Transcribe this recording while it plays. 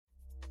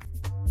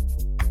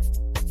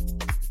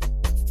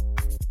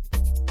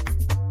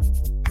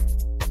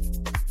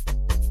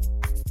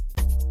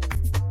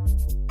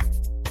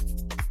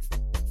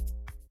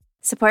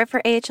Support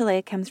for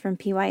AHLA comes from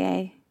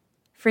PYA.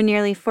 For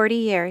nearly 40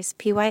 years,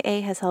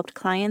 PYA has helped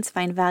clients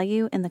find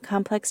value in the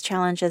complex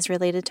challenges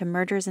related to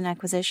mergers and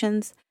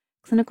acquisitions,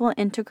 clinical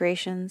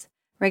integrations,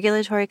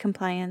 regulatory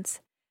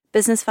compliance,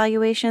 business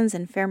valuations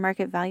and fair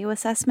market value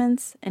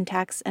assessments, and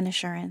tax and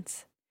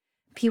assurance.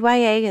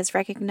 PYA is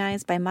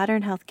recognized by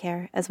Modern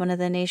Healthcare as one of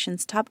the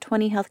nation's top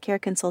 20 healthcare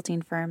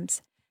consulting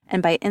firms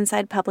and by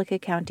Inside Public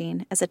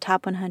Accounting as a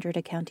top 100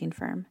 accounting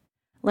firm.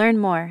 Learn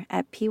more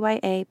at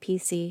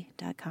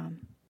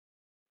pyapc.com.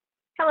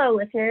 Hello,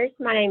 listeners.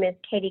 My name is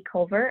Katie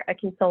Culver, a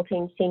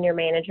consulting senior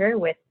manager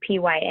with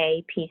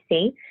PYA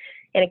PC,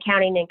 an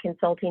accounting and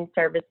consulting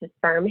services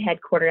firm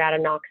headquartered out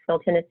of Knoxville,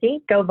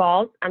 Tennessee. Go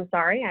Vols. I'm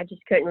sorry, I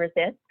just couldn't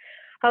resist.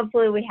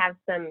 Hopefully we have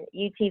some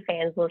UT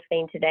fans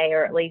listening today,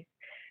 or at least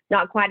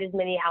not quite as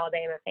many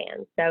Alabama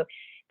fans. So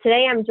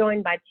today I'm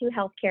joined by two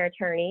healthcare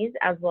attorneys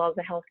as well as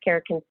a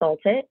healthcare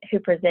consultant who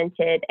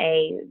presented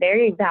a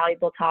very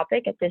valuable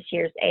topic at this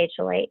year's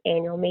AHLA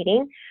annual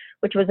meeting,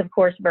 which was of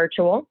course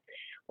virtual.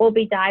 We'll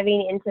be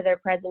diving into their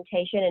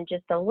presentation in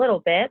just a little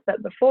bit,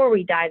 but before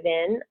we dive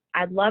in,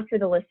 I'd love for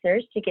the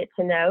listeners to get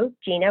to know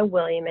Gina,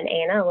 William, and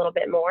Anna a little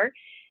bit more.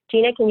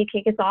 Gina, can you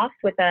kick us off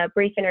with a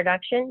brief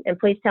introduction? And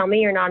please tell me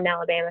you're not an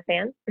Alabama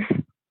fan.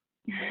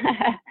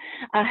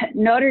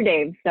 Notre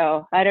Dame,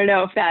 so I don't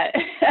know if that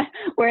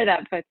where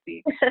that puts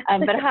me.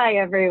 But hi,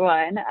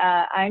 everyone.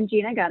 I'm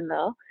Gina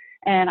Gunville,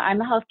 and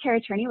I'm a healthcare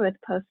attorney with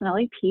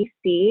Post-Sinelli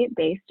PC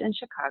based in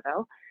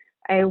Chicago.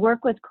 I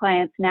work with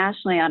clients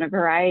nationally on a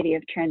variety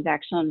of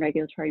transactional and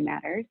regulatory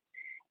matters,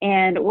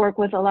 and work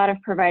with a lot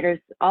of providers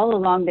all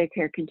along the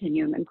care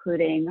continuum,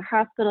 including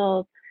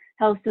hospitals,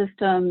 health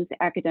systems,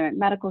 academic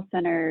medical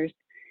centers,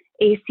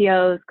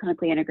 ACOs,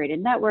 clinically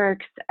integrated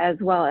networks, as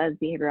well as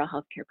behavioral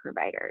healthcare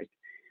providers.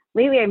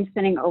 Lately, I'm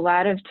spending a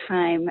lot of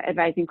time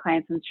advising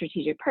clients on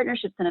strategic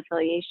partnerships and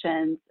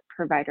affiliations,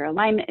 provider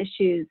alignment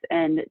issues,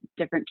 and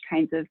different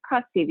kinds of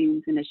cost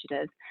savings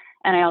initiatives.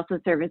 And I also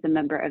serve as a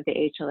member of the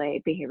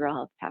AHLA Behavioral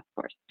Health Task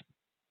Force.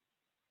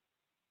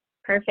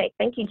 Perfect.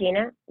 Thank you,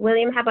 Gina.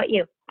 William, how about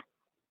you?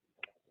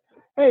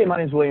 Hey, my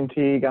name is William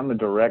Teague. I'm the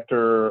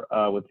director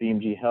with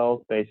VMG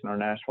Health based in our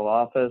Nashville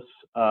office.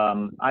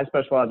 I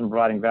specialize in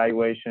providing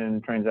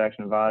valuation,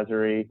 transaction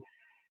advisory,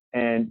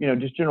 and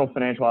just general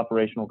financial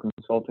operational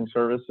consulting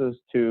services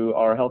to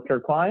our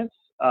healthcare clients.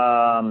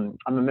 I'm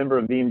a member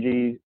of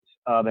VMG's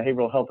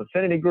Behavioral Health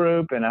Affinity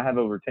Group, and I have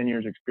over 10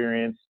 years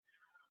experience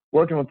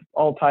working with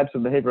all types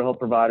of behavioral health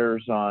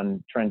providers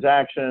on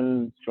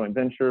transactions, joint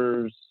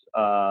ventures,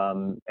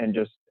 and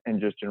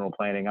just general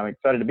planning. I'm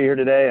excited to be here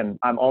today, and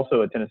I'm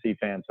also a Tennessee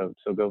fan,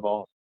 so go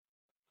Vols.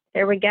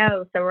 There we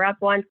go. So we're up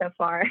one so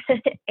far.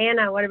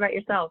 Anna, what about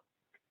yourself?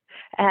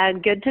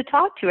 And good to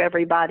talk to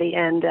everybody.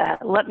 And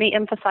let me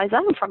emphasize,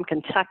 I'm from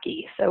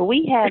Kentucky, so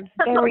we have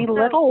very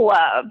little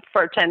love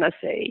for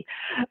Tennessee.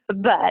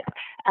 But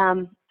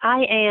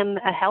I am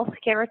a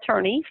healthcare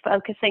attorney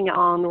focusing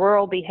on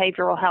rural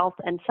behavioral health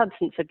and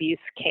substance abuse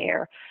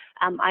care.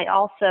 I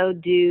also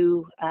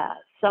do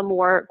some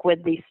work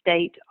with the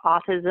state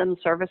autism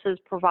services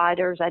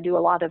providers. I do a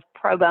lot of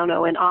pro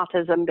bono in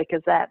autism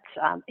because that's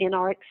in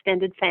our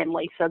extended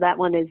family, so that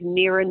one is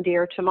near and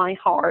dear to my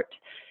heart.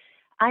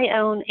 I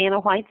own Anna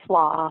White's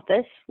Law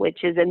Office,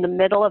 which is in the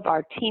middle of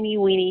our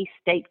teeny-weeny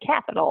state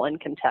capital in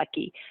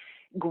Kentucky.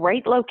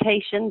 Great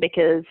location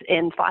because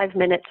in 5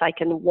 minutes I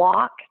can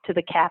walk to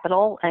the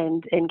Capitol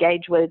and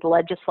engage with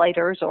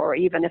legislators, or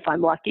even if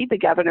I'm lucky, the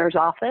governor's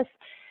office.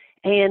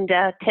 And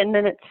 10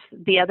 minutes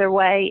the other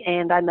way,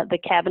 and I'm at the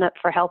Cabinet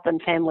for Health and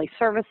Family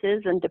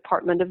Services and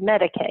Department of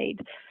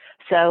Medicaid.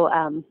 So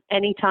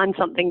anytime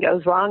something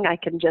goes wrong, I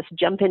can just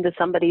jump into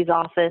somebody's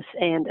office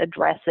and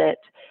address it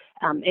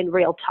in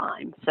real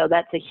time. So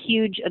that's a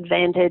huge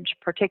advantage,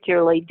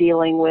 particularly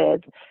dealing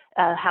with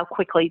how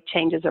quickly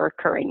changes are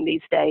occurring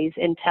these days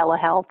in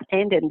telehealth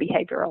and in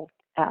behavioral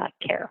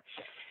care.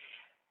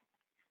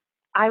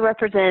 I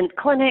represent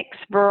clinics,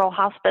 rural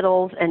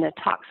hospitals, and a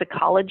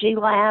toxicology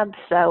lab,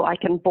 so I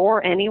can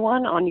bore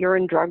anyone on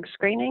urine drug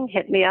screening.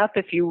 Hit me up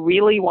if you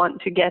really want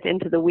to get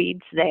into the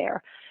weeds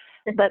there.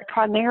 But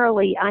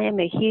primarily, I am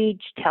a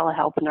huge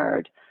telehealth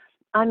nerd.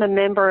 I'm a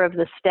member of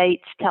the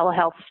state's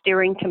telehealth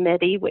steering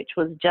committee, which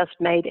was just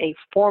made a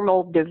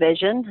formal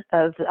division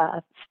of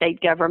state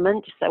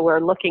government. So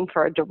we're looking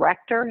for a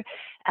director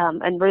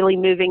and really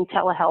moving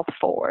telehealth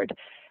forward.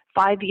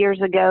 5 years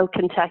ago,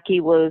 Kentucky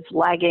was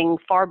lagging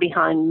far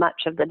behind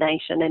much of the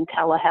nation in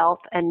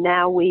telehealth, and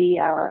now we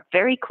are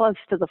very close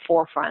to the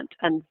forefront.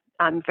 And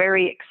I'm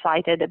very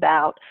excited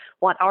about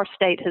what our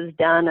state has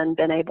done and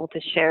been able to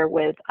share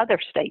with other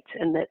states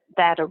in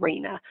that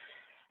arena.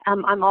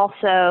 I'm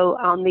also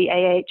on the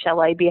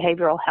AHLA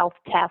Behavioral Health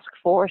Task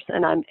Force,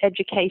 and I'm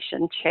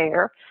education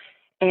chair,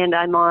 and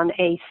I'm on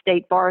a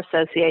State Bar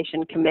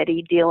Association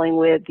committee dealing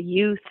with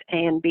youth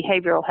and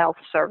behavioral health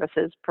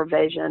services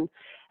provision,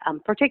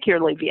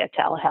 particularly via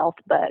telehealth,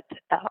 but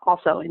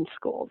also in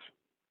schools.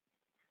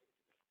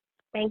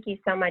 Thank you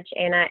so much,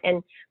 Anna.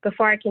 And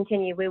before I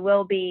continue, we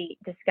will be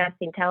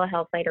discussing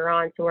telehealth later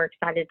on, so we're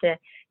excited to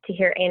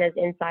hear Anna's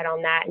insight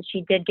on that. And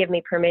she did give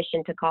me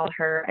permission to call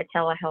her a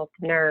telehealth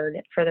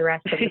nerd for the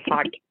rest of the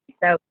podcast.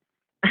 So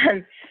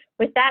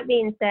with that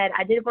being said,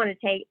 I did want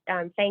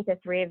to thank the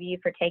three of you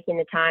for taking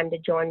the time to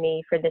join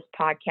me for this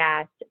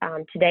podcast.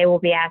 Today we'll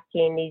be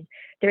asking these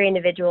three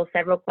individuals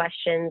several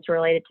questions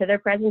related to their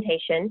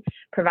presentation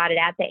provided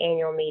at the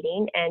annual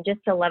meeting. And just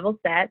to level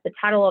set, the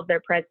title of their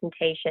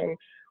presentation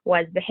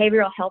was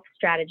Behavioral Health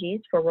Strategies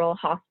for Rural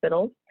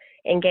Hospitals,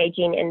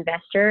 Engaging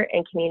Investor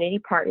and Community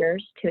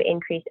Partners to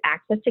Increase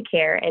Access to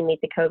Care and Meet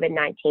the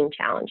COVID-19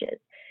 Challenges.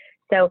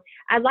 So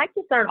I'd like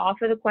to start off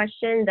with a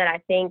question that I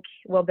think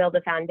will build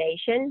a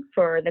foundation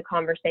for the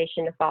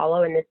conversation to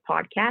follow in this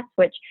podcast,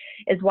 which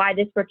is why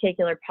this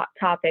particular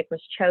topic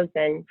was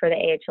chosen for the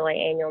AHLA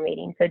annual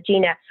meeting. So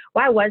Gina,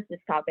 why was this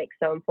topic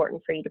so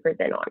important for you to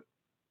present on?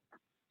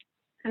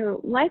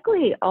 So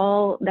likely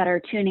all that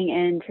are tuning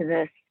in to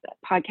this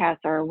podcast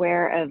are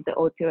aware of the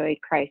opioid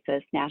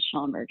crisis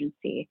national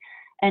emergency.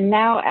 And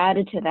now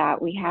added to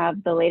that, we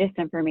have the latest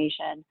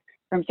information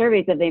from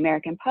surveys of the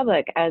American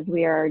public as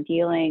we are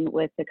dealing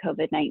with the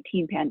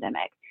COVID-19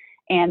 pandemic,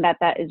 and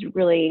that is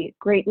really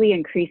greatly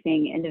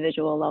increasing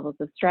individual levels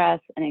of stress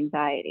and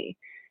anxiety.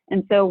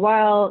 And so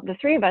while the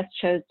three of us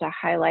chose to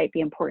highlight the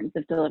importance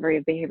of delivery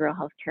of behavioral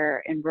health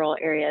care in rural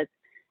areas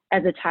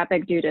as a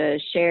topic due to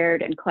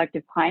shared and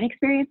collective client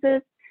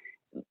experiences,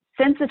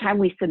 since the time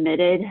we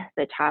submitted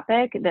the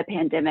topic, the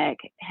pandemic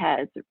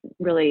has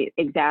really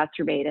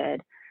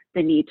exacerbated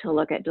the need to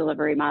look at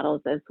delivery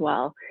models as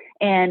well.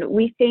 And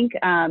we think,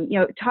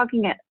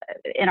 talking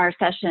in our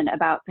session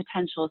about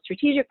potential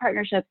strategic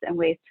partnerships and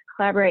ways to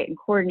collaborate and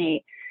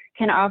coordinate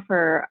can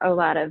offer a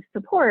lot of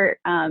support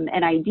and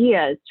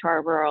ideas to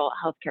our rural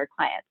healthcare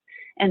clients.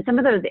 And some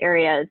of those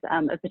areas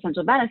of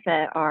potential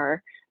benefit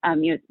are, a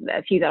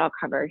few that I'll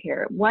cover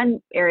here. One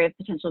area of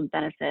potential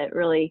benefit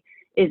really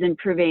is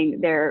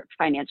improving their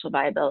financial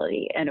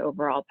viability and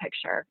overall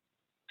picture.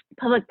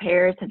 Public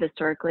payers have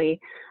historically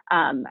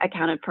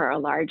accounted for a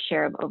large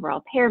share of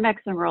overall payer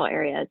mix in rural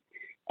areas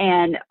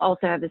and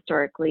also have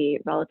historically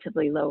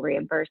relatively low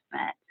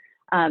reimbursement.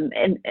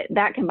 And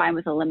that combined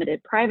with a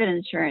limited private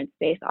insurance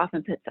base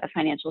often puts a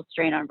financial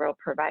strain on rural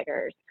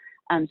providers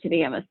to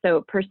begin with.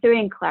 So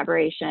pursuing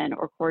collaboration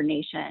or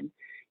coordination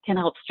can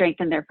help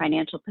strengthen their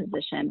financial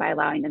position by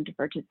allowing them to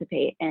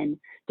participate in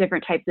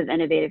different types of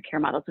innovative care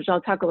models, which I'll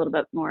talk a little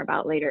bit more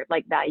about later,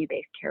 like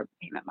value-based care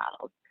payment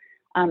models.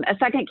 A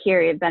second key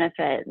area of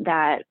benefit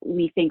that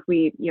we think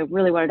we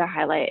really wanted to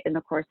highlight in the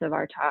course of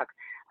our talk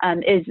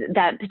is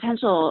that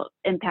potential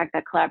impact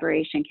that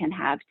collaboration can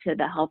have to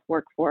the health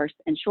workforce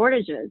and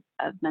shortages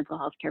of mental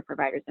health care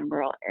providers in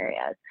rural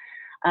areas.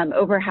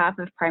 Over half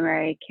of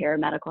primary care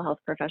medical health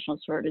professional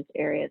shortage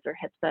areas, or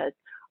HPSAs,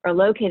 are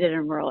located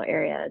in rural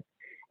areas.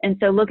 And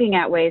so looking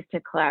at ways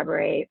to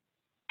collaborate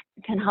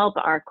can help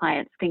our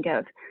clients think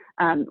of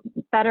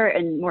better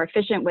and more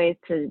efficient ways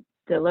to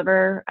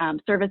deliver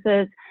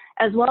services,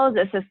 as well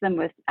as assist them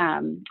with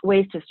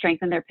ways to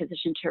strengthen their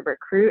position to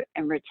recruit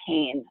and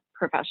retain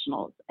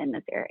professionals in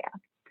this area.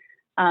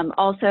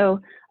 Also,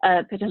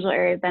 a potential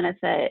area of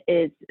benefit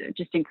is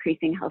just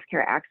increasing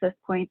healthcare access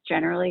points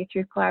generally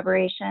through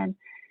collaboration.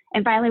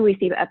 And finally, we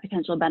see a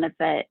potential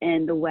benefit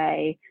in the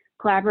way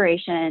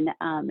collaboration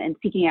and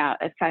seeking out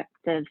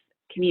effective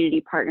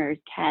community partners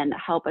can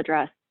help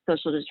address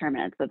social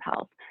determinants of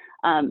health.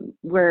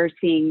 We're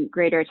seeing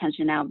greater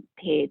attention now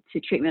paid to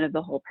treatment of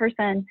the whole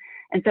person.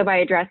 And so by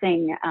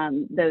addressing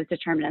those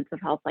determinants of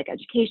health like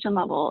education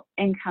level,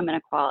 income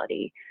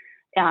inequality,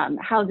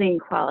 housing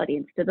quality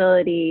and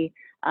stability,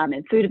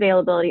 and food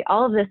availability,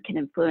 all of this can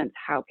influence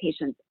how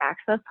patients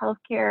access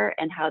healthcare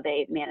and how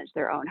they manage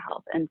their own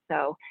health. And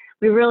so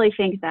we really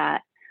think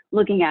that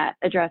looking at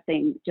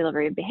addressing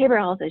delivery of behavioral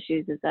health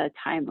issues is a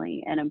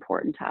timely and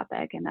important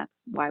topic, and that's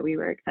why we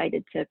were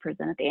excited to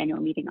present at the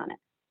annual meeting on it.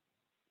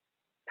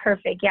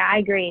 Perfect. Yeah, I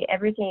agree.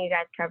 Everything you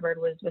guys covered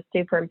was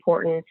super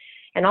important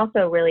and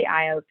also really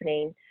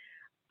eye-opening.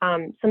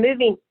 So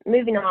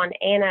moving on,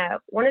 Anna,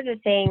 one of the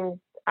things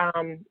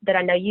that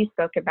I know you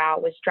spoke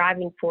about was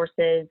driving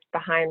forces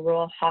behind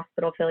rural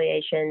hospital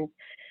affiliations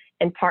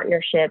and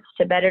partnerships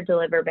to better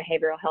deliver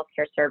behavioral health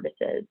care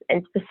services.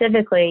 And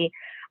specifically,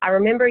 I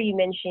remember you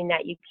mentioning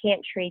that you can't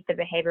treat the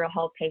behavioral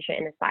health patient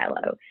in a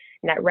silo,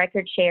 and that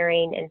record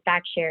sharing and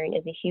fact sharing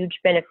is a huge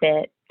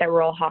benefit that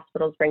rural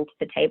hospitals bring to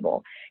the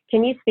table.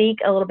 Can you speak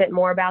a little bit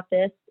more about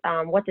this,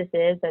 what this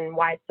is and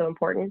why it's so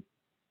important?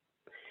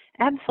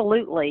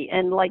 Absolutely.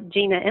 And like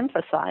Gina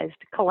emphasized,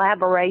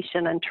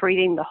 collaboration and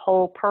treating the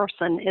whole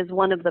person is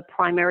one of the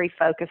primary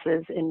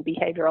focuses in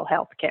behavioral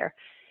health care.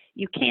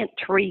 You can't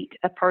treat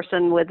a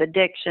person with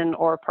addiction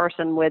or a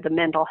person with a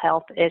mental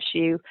health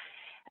issue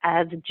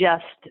as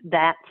just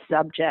that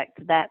subject,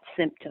 that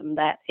symptom,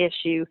 that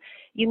issue.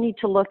 You need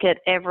to look at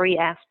every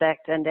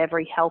aspect and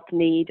every health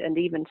need and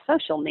even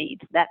social need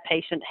that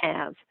patient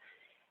has.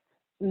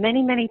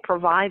 many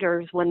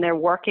providers, when they're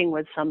working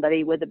with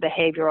somebody with a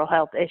behavioral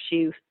health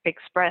issue,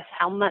 express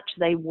how much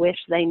they wish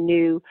they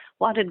knew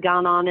what had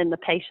gone on in the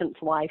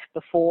patient's life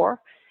before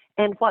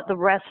and what the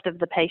rest of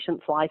the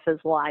patient's life is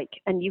like.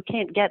 And you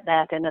can't get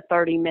that in a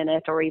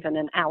 30-minute or even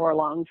an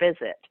hour-long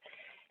visit.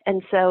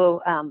 And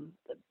so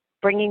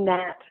bringing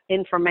that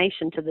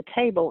information to the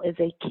table is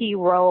a key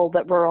role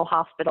that rural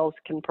hospitals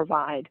can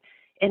provide.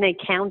 In a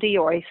county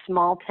or a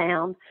small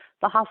town,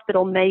 the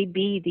hospital may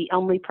be the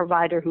only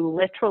provider who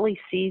literally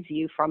sees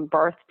you from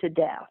birth to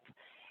death.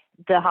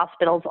 The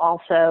hospitals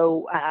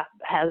also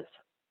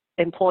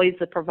employs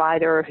the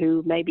provider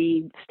who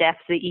maybe staffs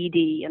the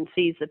ED and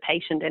sees the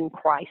patient in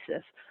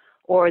crisis,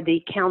 or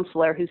the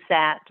counselor who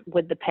sat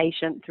with the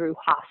patient through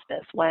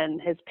hospice when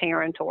his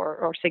parent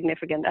or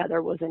significant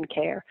other was in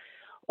care,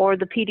 or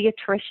the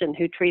pediatrician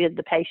who treated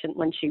the patient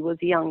when she was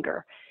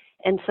younger.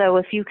 And so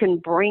if you can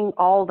bring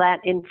all that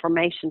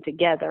information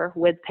together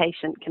with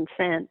patient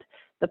consent,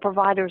 the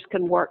providers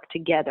can work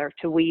together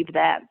to weave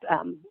that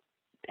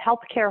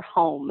healthcare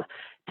home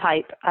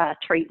type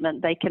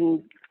treatment. They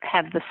can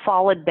have the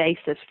solid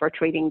basis for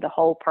treating the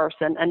whole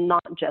person and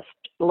not just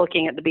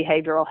looking at the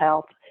behavioral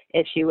health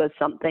issue as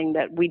something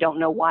that we don't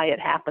know why it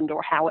happened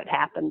or how it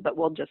happened, but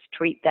we'll just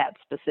treat that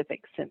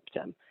specific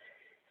symptom.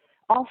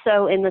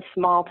 Also, in the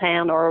small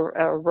town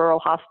or rural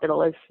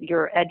hospital is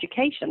your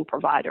education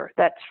provider.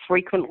 That's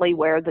frequently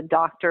where the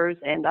doctors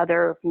and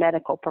other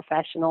medical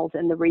professionals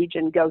in the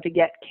region go to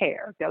get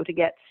care, go to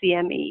get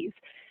CMEs,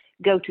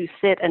 go to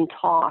sit and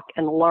talk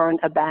and learn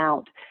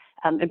about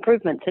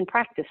improvements in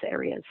practice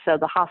areas. So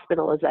the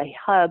hospital is a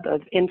hub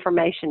of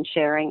information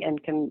sharing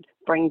and can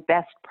bring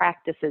best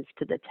practices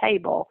to the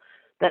table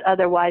that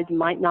otherwise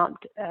might not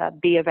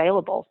be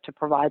available to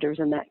providers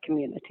in that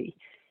community.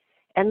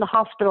 And the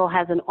hospital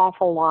has an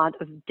awful lot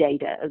of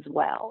data as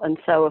well. And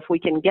so if we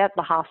can get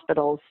the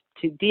hospitals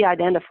to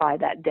de-identify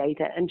that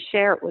data and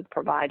share it with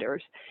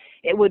providers,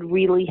 it would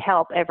really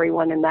help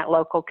everyone in that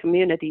local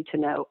community to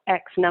know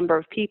X number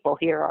of people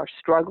here are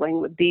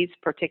struggling with these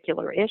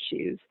particular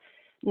issues.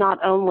 Not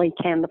only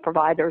can the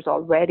providers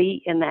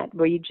already in that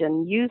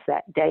region use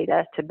that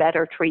data to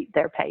better treat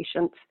their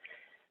patients,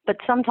 but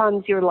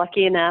sometimes you're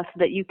lucky enough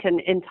that you can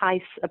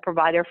entice a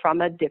provider from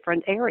a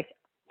different area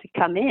to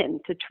come in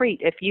to treat.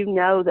 If you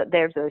know that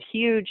there's a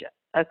huge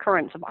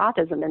occurrence of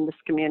autism in this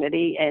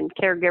community and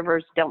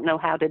caregivers don't know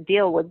how to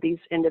deal with these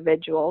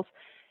individuals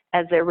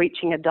as they're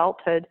reaching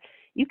adulthood,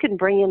 you can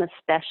bring in a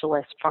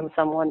specialist from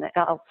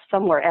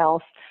somewhere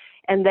else,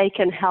 and they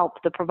can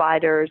help the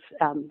providers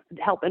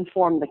help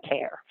inform the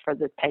care for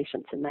the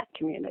patients in that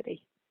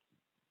community.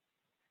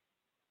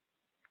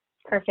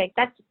 Perfect.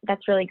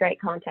 That's really great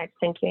context.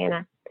 Thank you,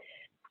 Anna.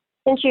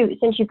 Since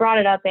you brought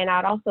it up, Anna,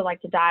 I'd also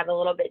like to dive a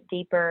little bit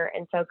deeper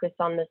and focus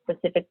on the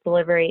specific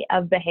delivery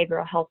of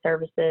behavioral health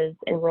services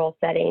in rural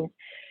settings.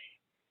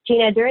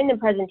 Gina, during the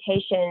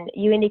presentation,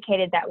 you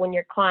indicated that when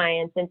your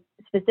clients, and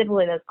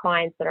specifically those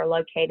clients that are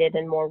located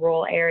in more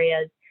rural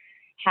areas,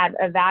 have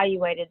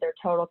evaluated their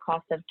total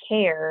cost of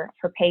care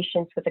for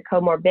patients with a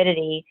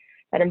comorbidity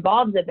that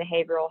involves a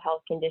behavioral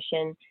health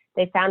condition,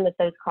 they found that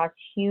those costs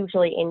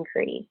hugely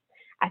increase.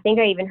 I think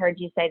I even heard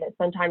you say that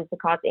sometimes the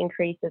costs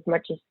increase as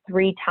much as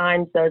 3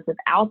 times those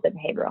without the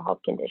behavioral health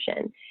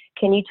condition.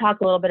 Can you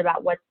talk a little bit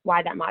about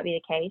why that might be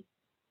the case?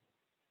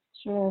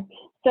 Sure.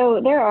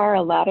 So there are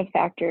a lot of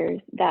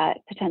factors that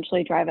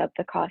potentially drive up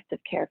the cost of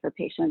care for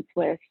patients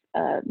with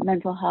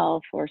mental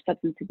health or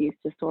substance abuse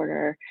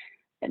disorder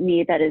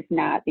need that is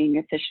not being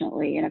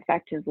efficiently and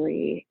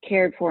effectively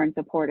cared for and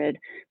supported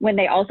when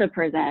they also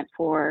present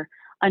for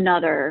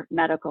another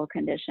medical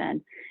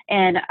condition.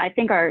 And I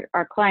think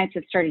our clients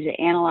have started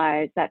to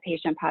analyze that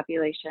patient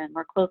population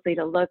more closely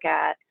to look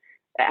at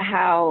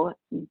how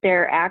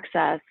their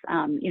access,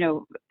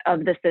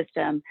 of the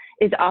system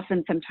is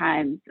often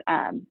sometimes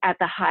at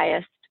the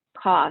highest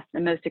cost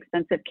and most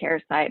expensive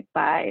care site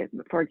by,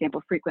 for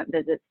example, frequent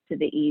visits to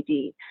the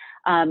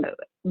ED,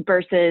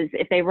 versus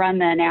if they run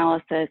the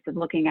analysis of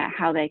looking at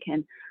how they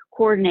can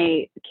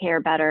coordinate care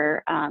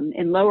better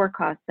in lower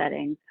cost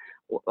settings,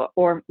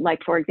 or like,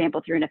 for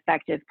example, through an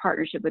effective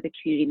partnership with a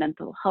community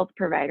mental health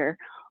provider,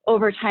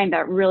 over time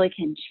that really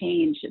can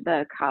change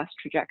the cost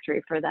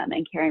trajectory for them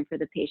in caring for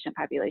the patient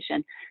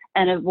population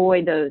and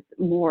avoid those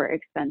more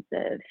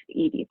expensive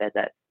ED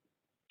visits.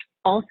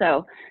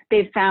 Also,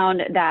 they've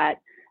found that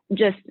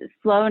just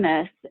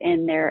slowness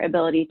in their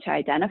ability to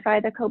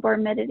identify the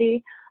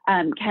comorbidity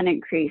can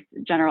increase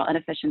general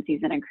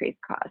inefficiencies and increase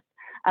costs.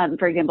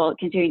 For example,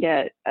 continuing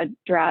to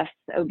address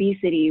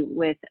obesity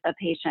with a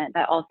patient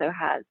that also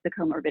has the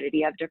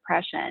comorbidity of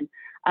depression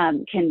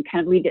can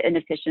kind of lead to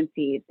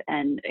inefficiencies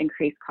and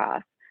increased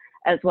costs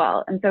as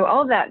well. And so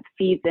all of that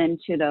feeds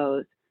into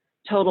those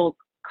total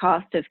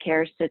cost of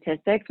care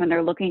statistics when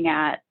they're looking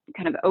at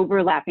kind of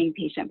overlapping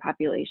patient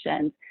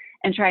populations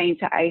and trying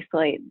to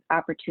isolate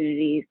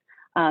opportunities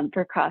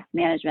for cost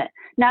management,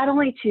 not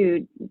only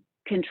to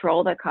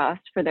control the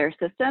cost for their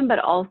system, but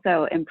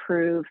also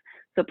improve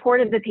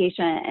support of the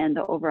patient and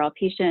the overall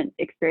patient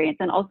experience,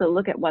 and also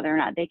look at whether or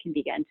not they can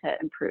begin to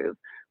improve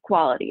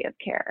quality of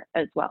care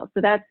as well.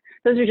 So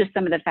those are just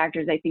some of the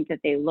factors I think that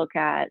they look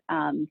at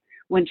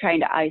when trying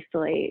to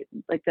isolate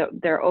like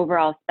their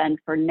overall spend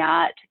for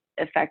not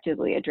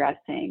effectively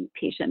addressing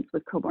patients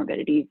with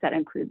comorbidities that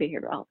include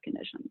behavioral health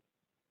conditions.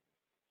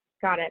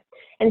 Got it.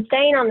 And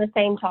staying on the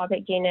same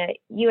topic, Gina,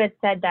 you had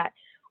said that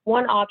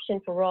one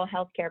option for rural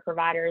healthcare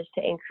providers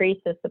to increase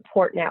the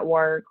support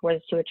network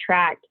was to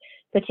attract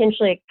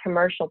potentially a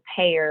commercial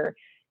payer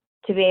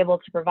to be able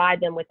to provide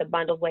them with a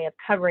bundled way of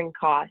covering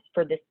costs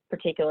for this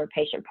particular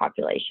patient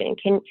population.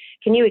 Can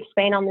you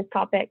expand on this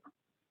topic?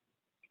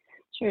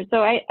 Sure.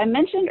 So I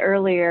mentioned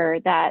earlier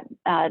that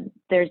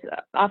there's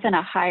often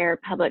a higher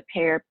public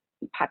payer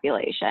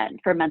population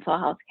for mental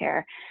health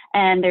care,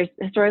 and there's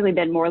historically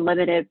been more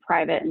limited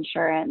private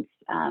insurance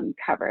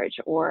coverage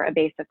or a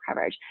base of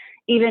coverage.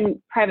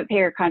 Even private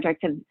payer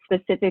contracts have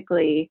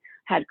specifically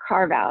had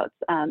carve-outs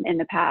in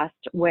the past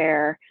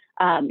where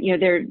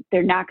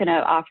they're not going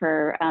to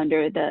offer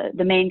under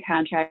the main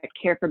contract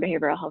care for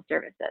behavioral health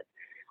services.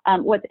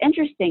 What's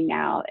interesting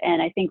now,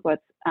 and I think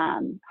what's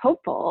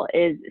hopeful,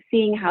 is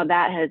seeing how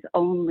that has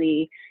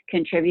only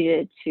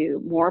contributed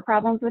to more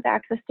problems with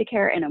access to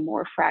care in a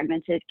more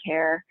fragmented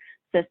care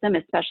system,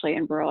 especially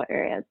in rural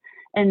areas.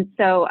 And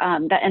so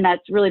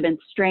that's really been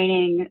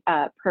straining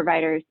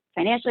providers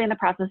financially in the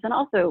process and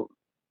also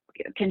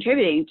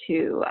contributing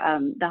to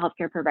the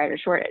healthcare provider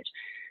shortage.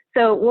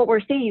 So what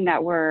we're seeing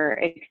that we're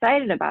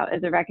excited about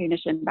is a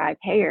recognition by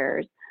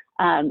payers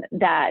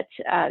that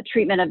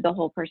treatment of the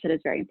whole person is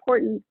very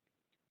important,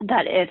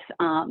 that if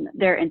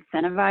they're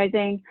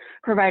incentivizing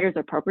providers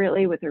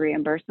appropriately with a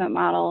reimbursement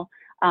model,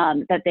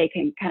 that they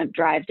can kind of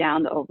drive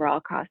down the overall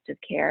cost of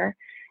care.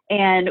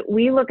 And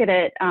we look at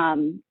it,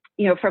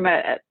 from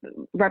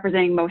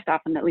representing most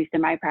often, at least in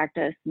my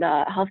practice,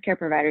 the healthcare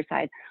provider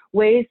side,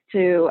 ways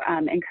to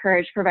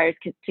encourage providers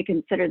to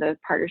consider those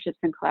partnerships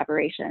and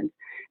collaborations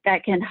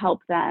that can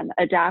help them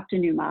adopt a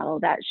new model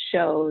that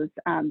shows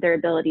their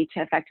ability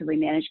to effectively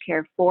manage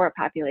care for a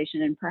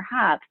population, and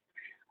perhaps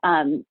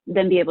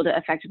then be able to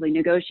effectively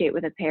negotiate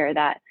with a payer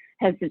that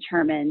has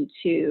determined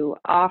to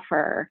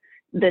offer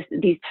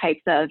these types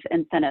of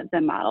incentives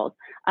and models.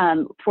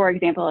 For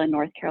example, in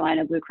North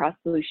Carolina, Blue Cross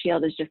Blue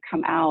Shield has just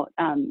come out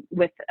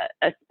with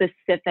a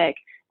specific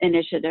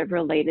initiative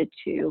related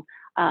to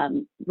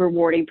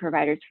rewarding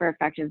providers for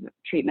effective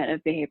treatment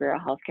of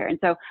behavioral health care. And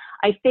so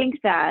I think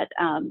that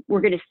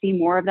we're going to see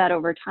more of that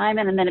over time,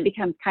 and then it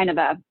becomes kind of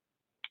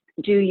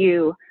do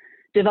you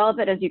develop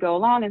it as you go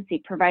along and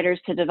seek providers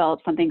to develop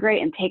something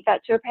great and take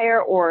that to a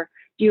payer, or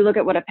do you look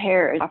at what a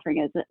payer is offering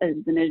as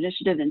an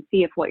initiative and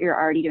see if what you're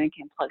already doing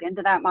can plug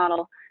into that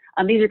model?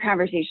 These are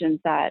conversations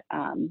that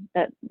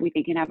we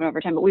think can happen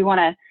over time, but we want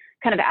to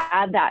kind of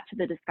add that to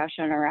the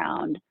discussion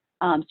around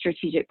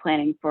strategic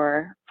planning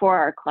for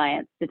our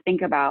clients to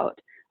think about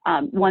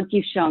once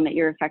you've shown that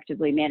you're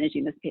effectively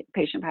managing this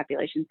patient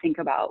population, think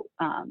about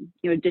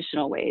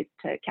additional ways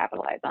to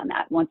capitalize on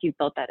that once you've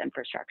built that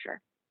infrastructure.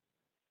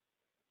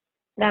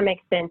 That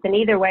makes sense. And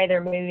either way,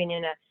 they're moving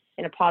in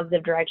a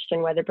positive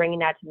direction, whether bringing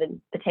that to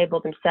the table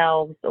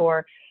themselves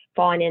or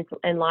falling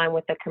in line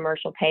with the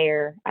commercial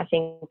payer. I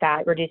think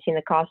that reducing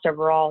the cost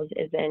overall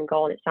is the end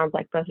goal, and it sounds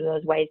like both of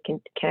those ways can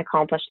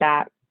accomplish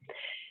that.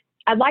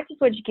 I'd like to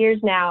switch gears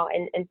now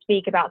and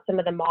speak about some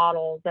of the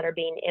models that are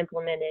being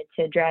implemented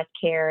to address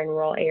care in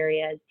rural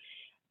areas.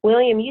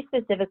 William, you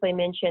specifically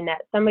mentioned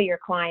that some of your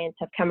clients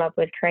have come up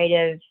with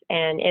creative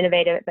and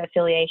innovative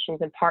affiliations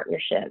and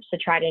partnerships to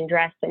try to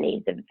address the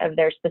needs of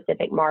their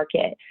specific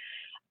market.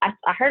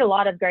 I heard a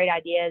lot of great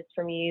ideas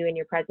from you in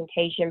your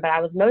presentation, but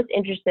I was most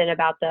interested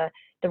about the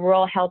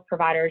rural health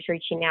providers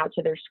reaching out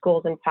to their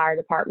schools and fire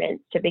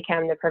departments to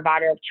become the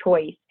provider of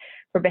choice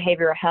for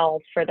behavioral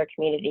health for their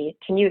communities.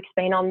 Can you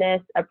expand on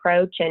this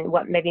approach and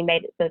what maybe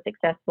made it so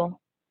successful?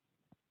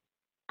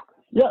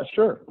 Yeah,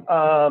 sure.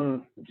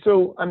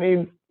 So, I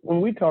mean, when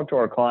we talk to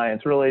our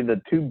clients, really the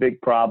two big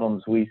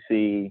problems we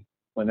see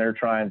when they're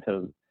trying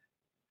to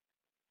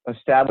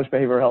establish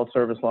behavioral health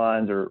service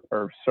lines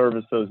or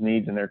service those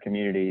needs in their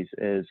communities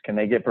is, can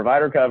they get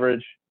provider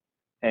coverage,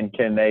 and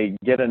can they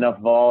get enough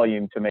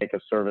volume to make a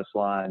service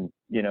line,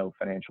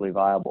 financially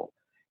viable?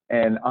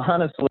 And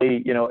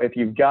honestly, if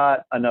you've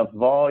got enough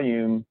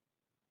volume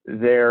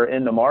there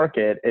in the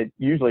market, it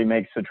usually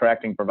makes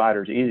attracting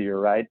providers easier,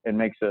 right? It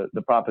makes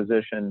the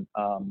proposition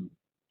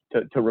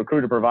to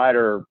recruit a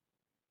provider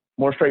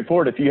more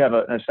straightforward if you have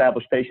an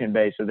established patient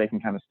base so they can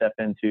kind of step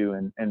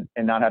into and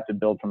not have to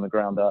build from the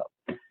ground up.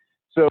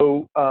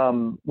 So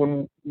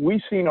when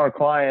we've seen our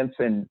clients,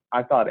 and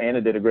I thought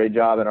Anna did a great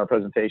job in our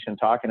presentation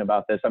talking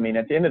about this, I mean,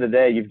 at the end of the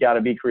day, you've got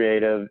to be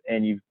creative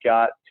and you've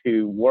got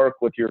to work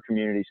with your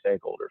community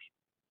stakeholders.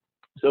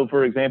 So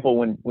for example,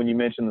 when you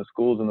mentioned the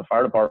schools and the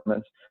fire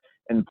departments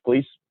and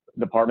police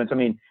departments, I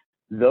mean,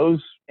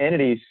 those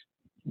entities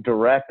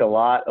direct a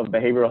lot of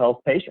behavioral health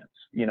patients,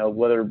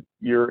 whether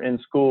you're in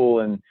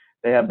school and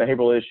they have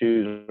behavioral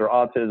issues or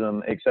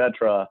autism, et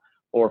cetera,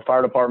 or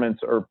fire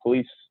departments or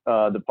police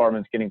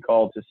departments getting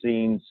called to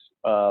scenes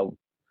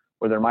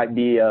where there might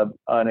be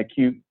an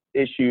acute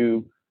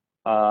issue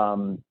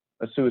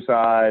a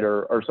suicide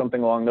or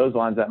something along those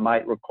lines that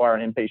might require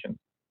an inpatient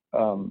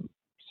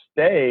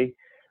stay,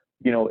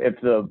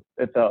 if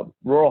the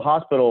rural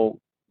hospital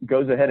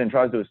goes ahead and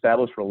tries to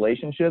establish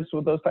relationships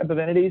with those type of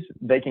entities,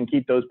 they can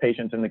keep those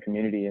patients in the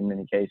community in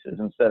many cases,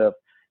 instead of,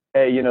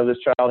 hey, this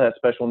child has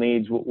special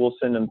needs, we'll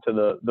send them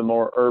to the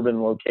more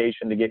urban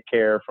location to get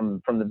care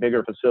from the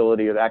bigger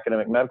facility or the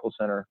academic medical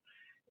center.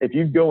 If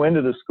you go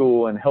into the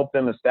school and help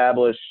them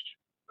establish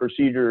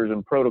procedures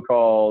and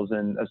protocols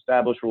and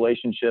establish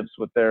relationships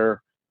with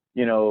their,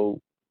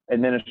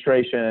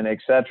 administration, et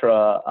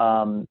cetera,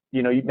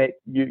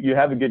 you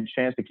have a good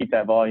chance to keep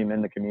that volume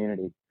in the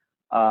community.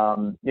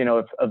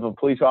 If a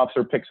police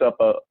officer picks up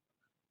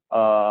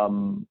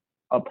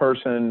a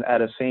person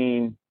at a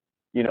scene,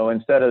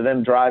 instead of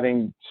them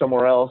driving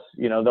somewhere else,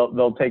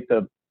 they'll take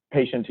the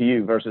patient to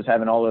you versus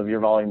having all of your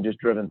volume just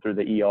driven through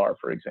the ER,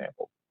 for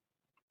example.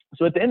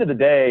 So at the end of the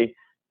day,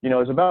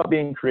 it's about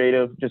being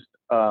creative, just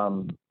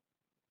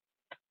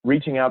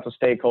reaching out to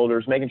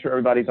stakeholders, making sure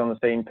everybody's on the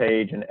same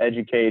page and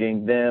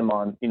educating them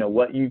on,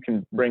 what you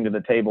can bring to the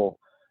table.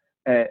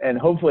 And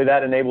hopefully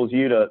that enables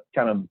you to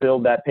kind of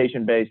build that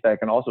patient base that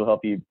can also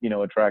help you,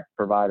 attract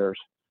providers.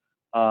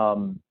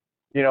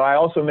 I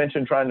also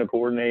mentioned trying to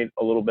coordinate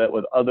a little bit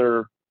with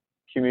other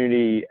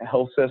community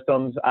health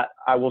systems.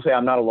 I will say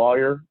I'm not a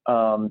lawyer.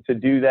 To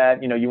do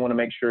that, you want to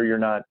make sure you're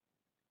not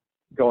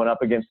going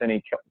up against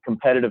any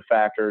competitive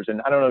factors.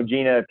 And I don't know,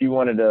 Gina, if you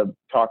wanted to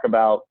talk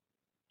about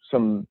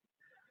some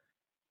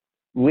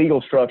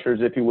legal structures,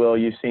 if you will,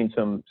 you've seen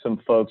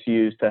some folks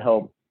use to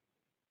help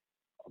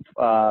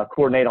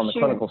coordinate on the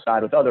clinical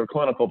side with other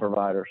clinical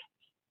providers.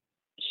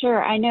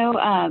 Sure. I know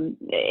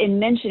in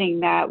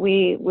mentioning that,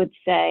 we would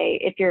say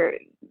if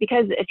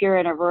you're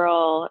in a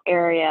rural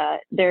area,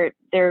 there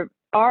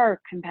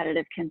are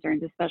competitive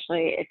concerns,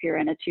 especially if you're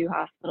in a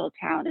 2-hospital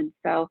town. And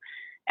so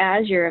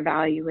as you're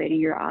evaluating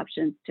your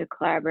options to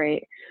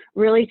collaborate,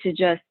 really to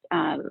just,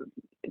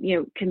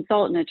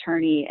 consult an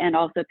attorney and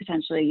also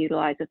potentially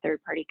utilize a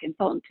third-party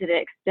consultant to the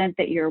extent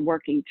that you're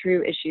working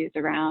through issues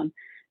around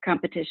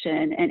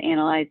competition and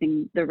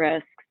analyzing the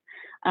risks.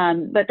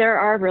 But there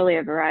are really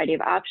a variety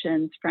of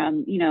options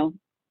from,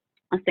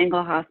 a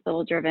single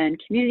hospital-driven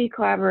community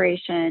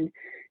collaboration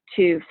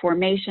to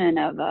formation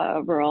of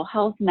a rural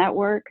health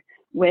network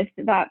with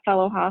that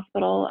fellow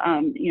hospital,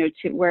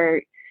 to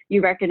where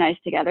you recognize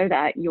together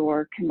that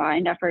your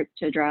combined efforts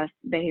to address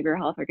behavioral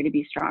health are going to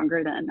be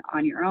stronger than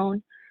on your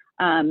own,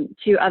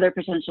 to other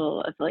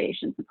potential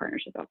affiliations and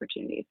partnership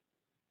opportunities.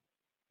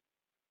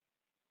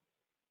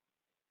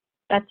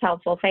 That's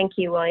helpful. Thank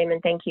you, William,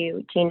 and thank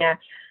you, Gina.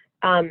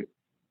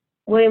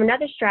 William,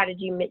 another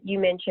strategy you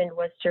mentioned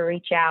was to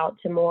reach out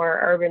to more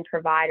urban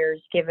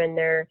providers, given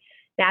their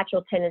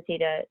natural tendency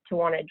to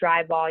want to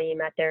drive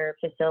volume at their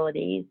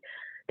facilities.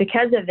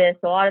 Because of this,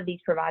 a lot of these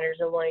providers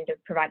are willing to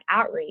provide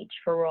outreach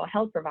for rural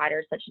health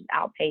providers, such as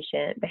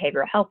outpatient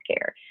behavioral health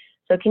care.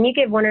 So can you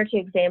give one or two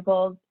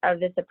examples of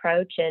this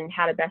approach and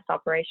how to best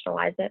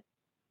operationalize it?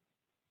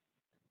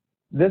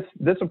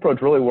 This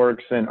approach really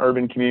works in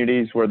urban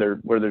communities where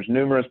there's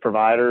numerous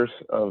providers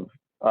of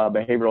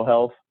behavioral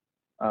health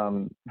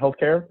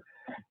healthcare.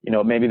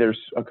 Maybe there's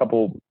a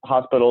couple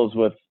hospitals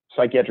with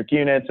psychiatric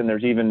units, and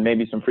there's even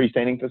maybe some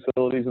freestanding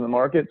facilities in the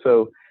market.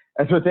 So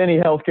as with any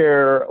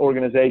healthcare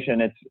organization,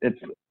 it's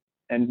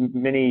in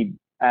many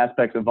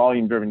aspects a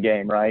volume-driven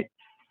game, right?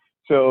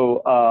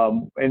 So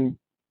and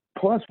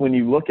plus, when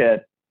you look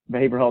at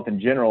behavioral health in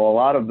general, a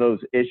lot of those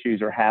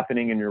issues are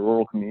happening in your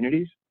rural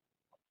communities.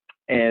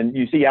 And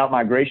you see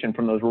out-migration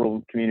from those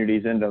rural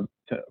communities into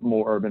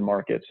more urban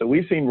markets. So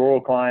we've seen rural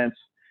clients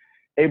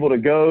able to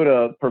go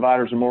to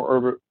providers in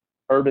more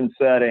urban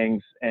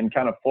settings and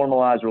kind of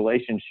formalize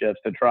relationships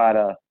to try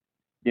to,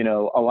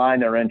 align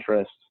their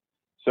interests.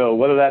 So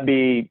whether that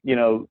be,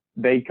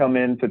 they come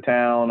into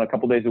town a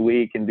couple days a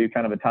week and do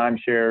kind of a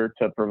timeshare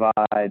to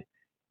provide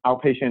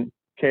outpatient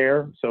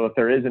care. So if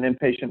there is an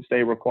inpatient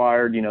stay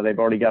required, they've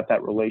already got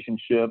that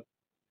relationship,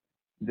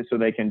 so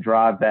they can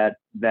drive that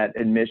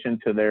admission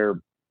to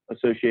their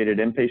associated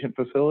inpatient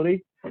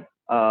facility.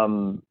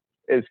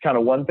 Is kind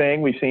of one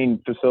thing. We've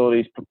seen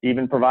facilities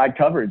even provide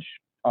coverage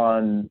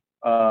on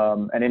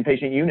an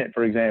inpatient unit,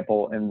 for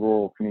example, in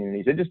rural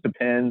communities. It just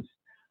depends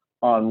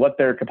on what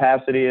their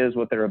capacity is,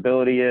 what their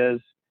ability is.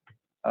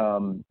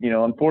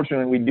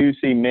 Unfortunately, we do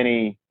see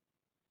many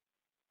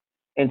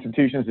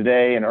institutions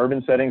today in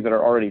urban settings that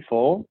are already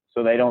full,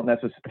 so they're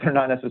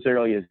not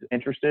necessarily as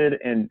interested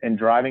in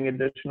driving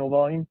additional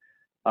volume.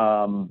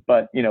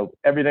 But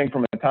everything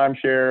from a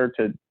timeshare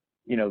to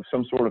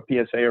some sort of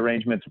PSA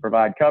arrangement to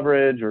provide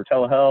coverage or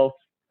telehealth,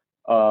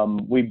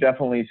 we've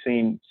definitely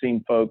seen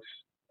folks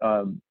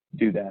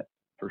do that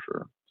for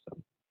sure. So.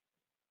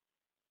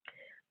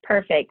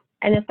 Perfect.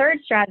 And the third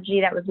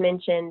strategy that was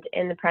mentioned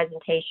in the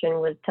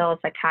presentation was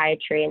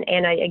telepsychiatry. And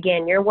Anna,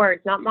 again, your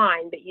words, not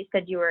mine, but you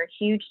said you were a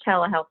huge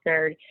telehealth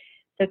nerd.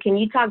 So can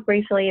you talk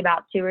briefly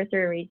about 2 or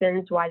 3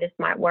 reasons why this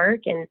might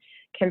work, and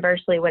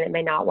conversely when it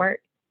may not work?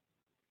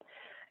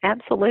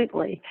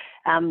 absolutely.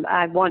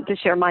 I want to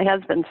share my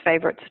husband's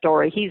favorite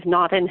story. He's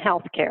not in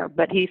healthcare,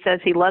 but he says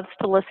he loves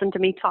to listen to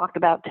me talk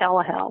about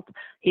telehealth.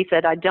 He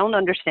said, I don't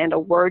understand a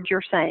word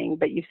you're saying,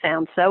 but you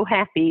sound so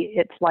happy.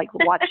 It's like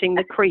watching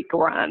the creek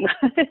run.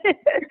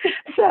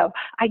 So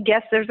I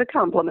guess there's a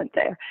compliment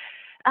there.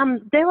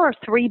 There are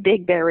three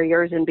big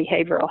barriers in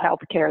behavioral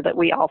health care that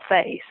we all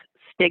face: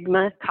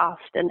 stigma,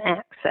 cost, and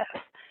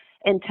access.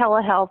 And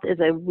telehealth is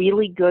a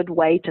really good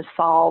way to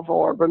solve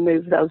or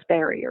remove those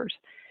barriers.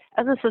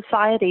 As a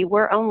society,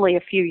 we're only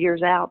a few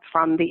years out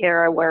from the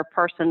era where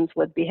persons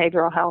with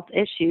behavioral health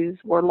issues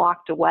were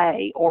locked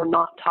away or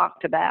not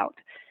talked about.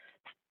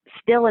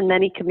 Still, in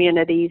many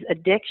communities,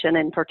 addiction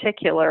in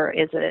particular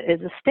is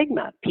a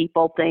stigma.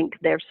 People think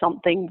there's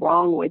something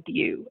wrong with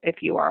you if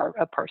you are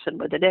a person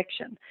with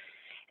addiction.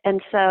 And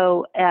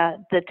so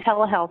the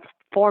telehealth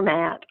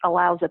format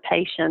allows a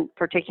patient,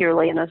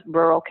 particularly in a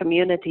rural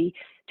community,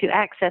 to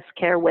access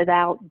care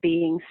without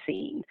being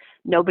seen.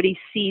 Nobody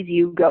sees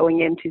you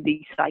going into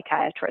the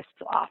psychiatrist's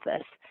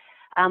office.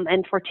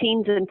 And for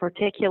teens in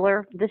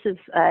particular, this is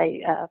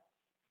a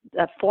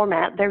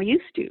format they're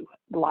used to.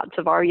 Lots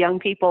of our young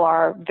people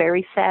are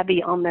very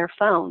savvy on their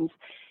phones,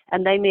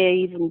 and they may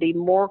even be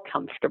more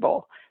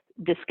comfortable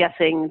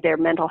discussing their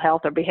mental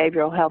health or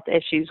behavioral health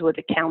issues with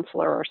a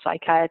counselor or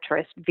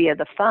psychiatrist via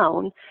the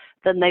phone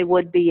than they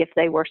would be if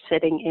they were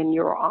sitting in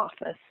your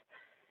office.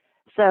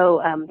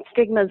 So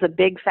stigma is a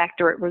big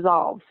factor it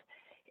resolves.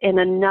 In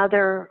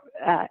another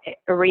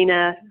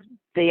arena,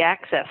 the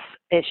access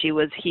issue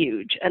is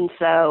huge. And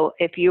so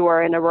if you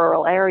are in a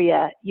rural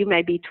area, you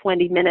may be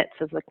 20 minutes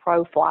as the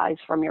crow flies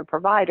from your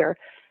provider.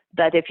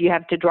 But if you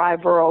have to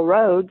drive rural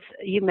roads,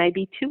 you may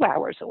be 2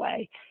 hours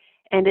away.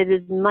 And it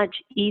is much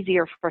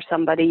easier for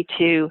somebody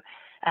to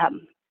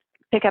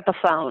pick up a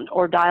phone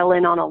or dial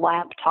in on a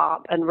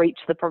laptop and reach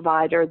the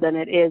provider than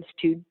it is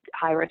to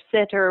hire a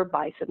sitter,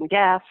 buy some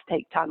gas,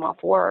 take time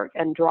off work,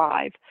 and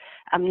drive.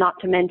 Not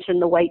to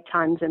mention the wait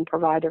times in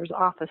providers'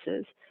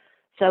 offices.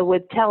 So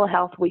with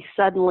telehealth, we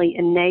suddenly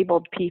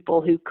enabled people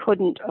who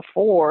couldn't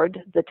afford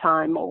the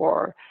time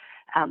or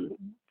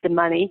the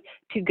money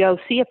to go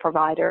see a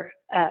provider,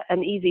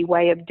 an easy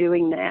way of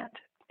doing that.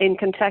 In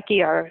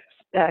Kentucky, our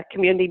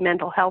community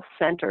mental health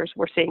centers,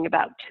 we're seeing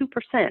about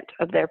 2%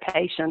 of their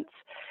patients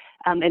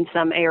in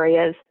some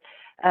areas.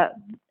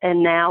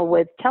 And now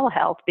with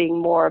telehealth being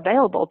more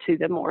available to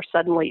them, or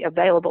suddenly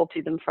available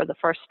to them for the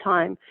first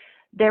time,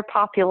 their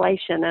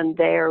population and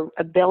their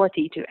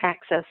ability to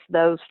access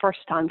those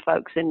first-time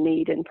folks in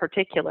need in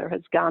particular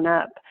has gone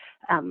up,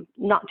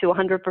 not to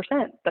 100%,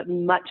 but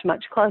much,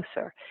 much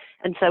closer.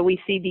 And so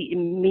we see the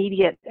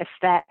immediate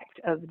effect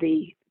of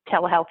the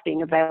telehealth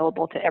being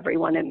available to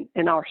everyone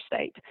in our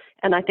state.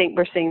 And I think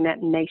we're seeing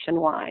that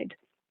nationwide.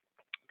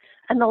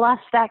 And the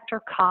last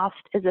factor, cost,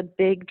 is a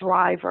big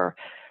driver.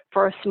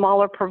 For a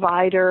smaller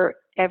provider,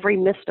 every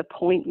missed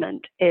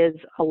appointment is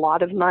a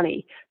lot of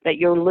money that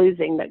you're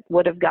losing that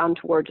would have gone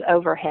towards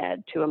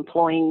overhead to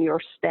employing your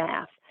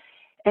staff.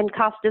 And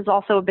cost is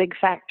also a big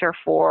factor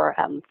for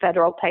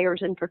federal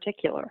payers in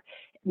particular.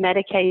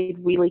 Medicaid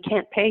really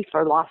can't pay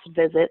for lost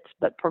visits,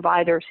 but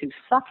providers who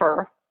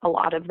suffer a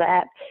lot of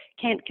that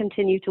can't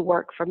continue to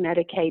work for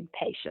Medicaid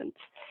patients.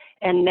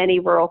 And many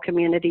rural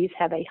communities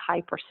have a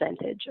high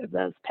percentage of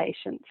those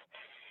patients.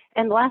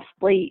 And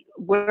lastly,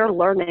 we're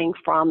learning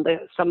from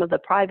some of the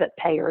private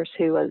payers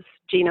who, as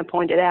Gina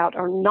pointed out,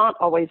 are not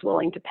always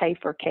willing to pay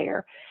for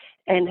care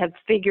and have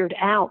figured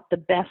out the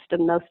best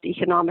and most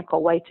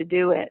economical way to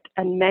do it.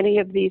 And many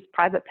of these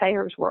private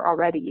payers were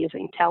already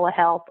using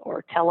telehealth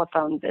or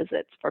telephone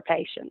visits for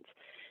patients.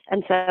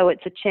 And so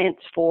it's a chance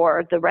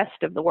for the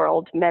rest of the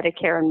world,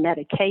 Medicare and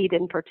Medicaid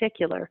in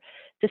particular,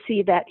 to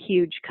see that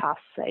huge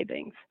cost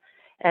savings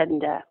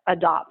and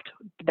adopt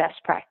best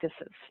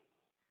practices.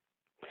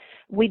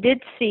 We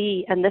did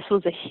see, and this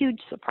was a huge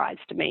surprise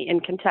to me in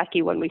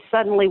Kentucky when we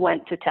suddenly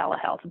went to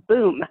telehealth.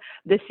 Boom,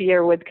 this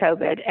year with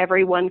COVID,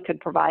 everyone could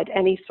provide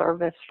any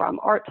service from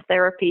art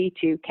therapy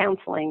to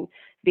counseling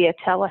via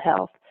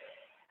telehealth.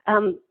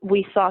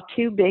 We saw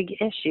two big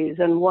issues,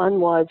 and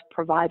one was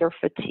provider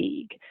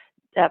fatigue.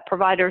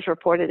 Providers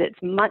reported it's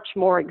much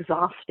more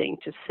exhausting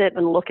to sit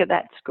and look at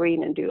that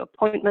screen and do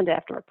appointment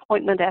after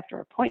appointment after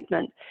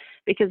appointment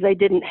because they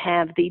didn't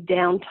have the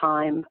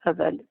downtime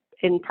of an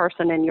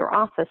in-person in your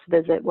office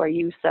visit where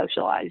you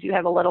socialize. You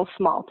have a little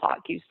small talk.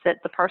 You sit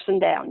the person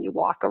down. You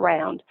walk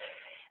around.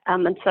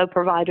 And so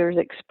providers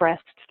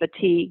expressed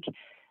fatigue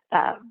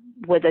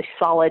with a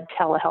solid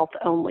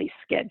telehealth-only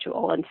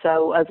schedule. And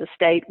so as a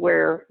state,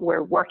 we're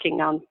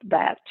working on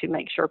that to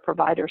make sure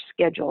providers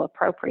schedule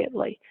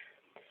appropriately.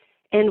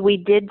 And we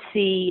did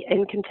see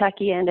in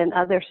Kentucky and in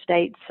other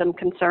states some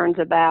concerns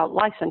about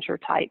licensure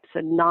types,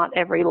 and not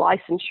every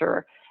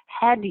licensure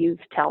had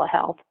used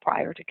telehealth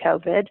prior to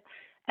COVID.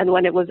 And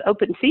when it was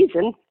open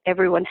season,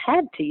 everyone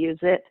had to use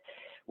it.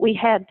 We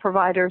had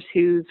providers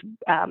whose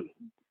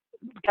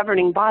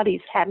governing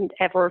bodies hadn't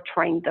ever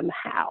trained them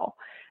how.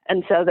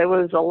 And so there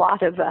was a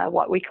lot of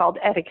what we called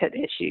etiquette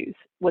issues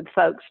with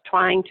folks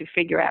trying to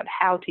figure out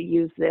how to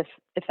use this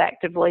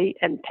effectively,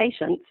 and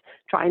patients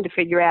trying to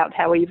figure out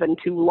how even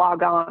to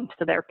log on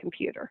to their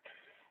computer.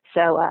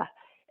 So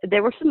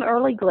there were some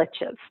early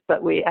glitches,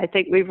 but I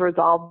think we've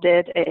resolved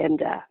it,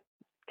 and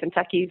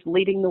Kentucky's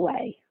leading the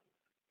way.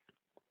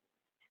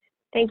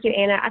 Thank you,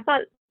 Anna. I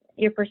thought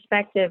your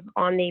perspective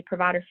on the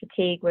provider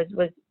fatigue was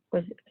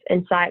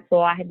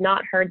insightful. I had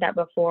not heard that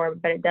before,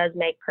 but it does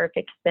make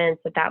perfect sense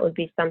that that would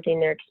be something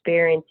they're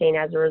experiencing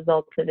as a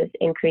result of this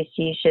increased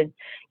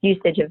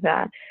usage of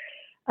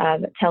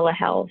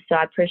telehealth. So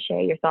I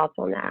appreciate your thoughts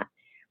on that.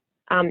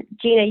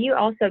 Gina, you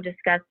also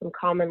discussed some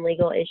common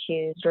legal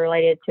issues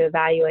related to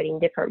evaluating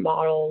different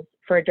models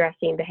for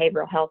addressing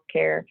behavioral health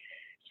care.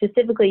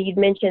 Specifically, you'd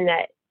mentioned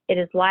that it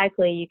is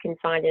likely you can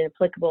find an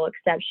applicable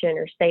exception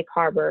or safe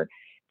harbor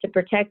to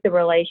protect the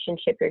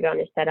relationship you're going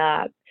to set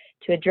up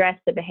to address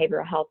the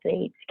behavioral health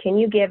needs. Can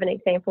you give an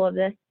example of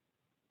this?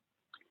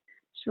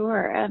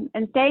 Sure. And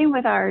staying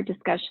with our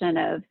discussion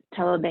of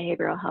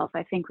telebehavioral health,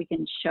 I think we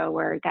can show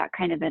where that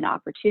kind of an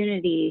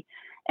opportunity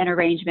and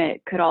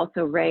arrangement could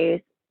also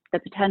raise the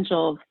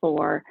potential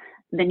for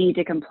the need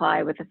to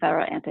comply with the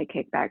federal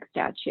anti-kickback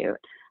statute.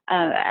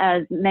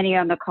 As many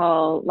on the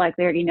call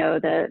likely already know,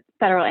 the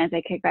federal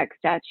anti-kickback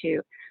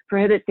statute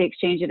prohibits the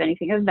exchange of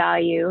anything of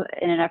value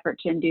in an effort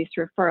to induce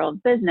referral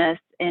of business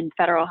in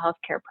federal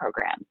healthcare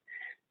programs.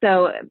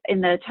 So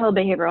in the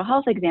telebehavioral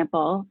health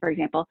example, for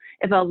example,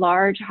 if a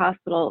large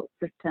hospital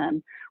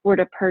system were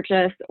to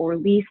purchase or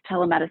lease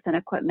telemedicine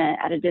equipment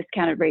at a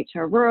discounted rate to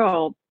a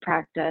rural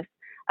practice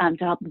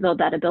to help build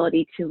that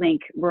ability to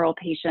link rural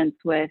patients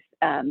with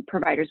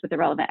providers with the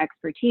relevant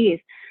expertise,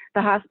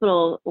 the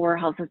hospital or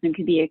health system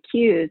could be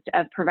accused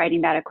of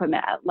providing that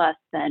equipment at less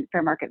than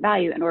fair market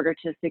value in order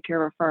to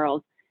secure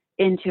referrals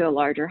into a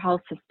larger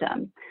health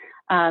system.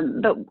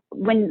 But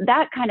when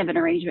that kind of an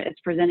arrangement is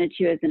presented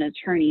to you as an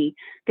attorney,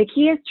 the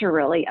key is to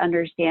really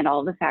understand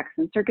all the facts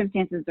and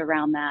circumstances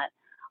around that,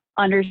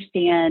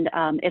 understand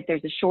if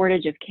there's a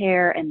shortage of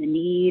care and the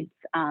needs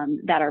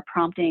that are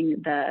prompting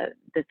the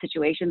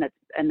situation that's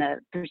and the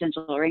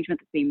potential arrangement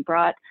that's being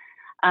brought,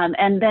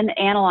 and then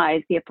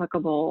analyze the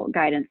applicable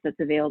guidance that's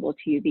available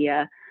to you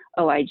via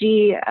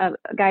OIG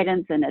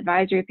guidance and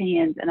advisory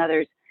opinions and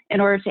others in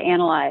order to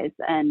analyze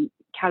and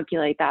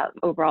calculate that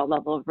overall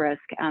level of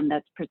risk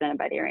that's presented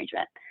by the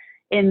arrangement.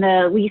 In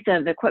the lease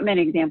of equipment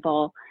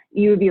example,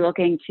 you would be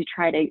looking to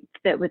try to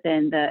fit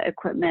within the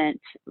equipment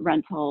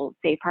rental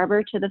safe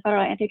harbor to the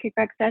federal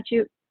anti-kickback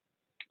statute.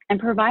 And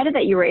provided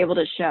that you were able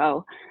to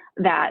show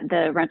that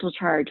the rental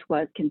charge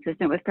was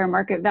consistent with fair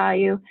market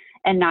value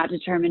and not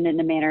determined in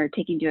a manner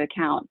taking into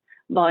account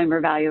volume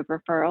or value of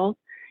referrals,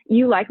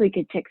 you likely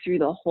could tick through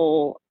the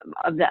whole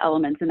of the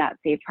elements in that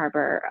safe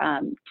harbor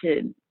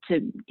to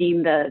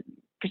deem the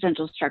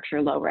potential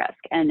structure low risk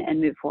and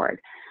move forward.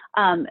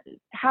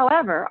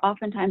 However,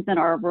 oftentimes in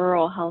our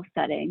rural health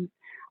settings,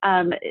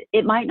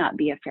 it might not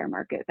be a fair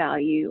market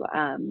value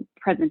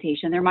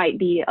presentation. There might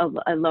be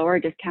a lower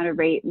discounted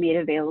rate made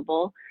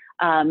available.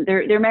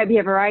 There might be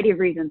a variety of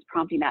reasons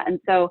prompting that. And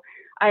so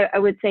I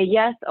would say,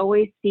 yes,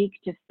 always seek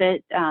to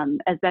fit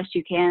as best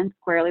you can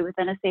squarely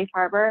within a safe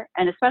harbor,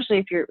 and especially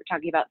if you're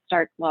talking about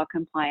Stark law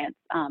compliance,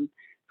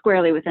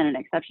 squarely within an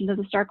exception to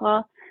the Stark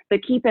law.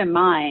 But keep in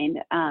mind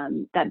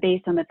that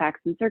based on the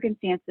facts and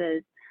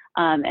circumstances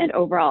and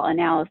overall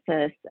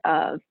analysis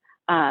of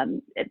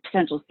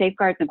potential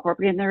safeguards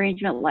incorporated in the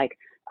arrangement, like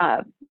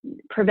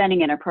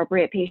preventing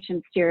inappropriate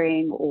patient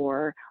steering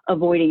or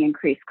avoiding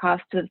increased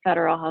costs to the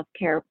federal health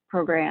care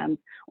programs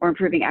or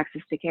improving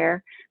access to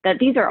care, that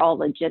these are all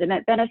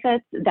legitimate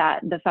benefits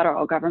that the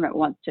federal government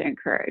wants to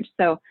encourage.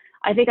 So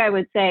I think I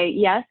would say,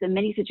 yes, in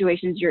many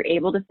situations, you're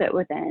able to fit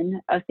within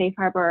a safe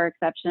harbor or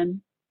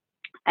exception,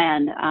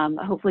 and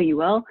hopefully you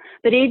will.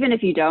 But even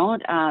if you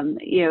don't,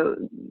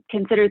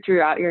 consider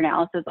throughout your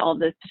analysis all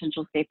those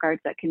potential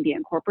safeguards that can be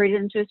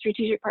incorporated into a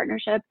strategic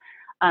partnership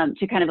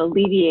to kind of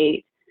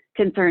alleviate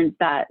concerns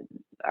that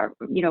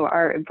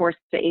our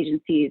enforcement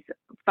agencies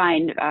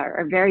find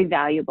are very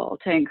valuable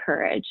to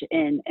encourage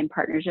in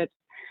partnerships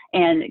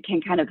and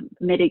can kind of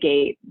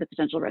mitigate the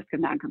potential risk of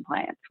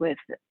noncompliance with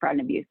fraud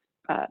and abuse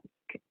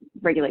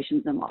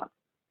regulations and laws.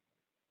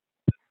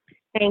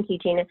 Thank you,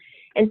 Gina.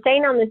 And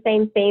staying on the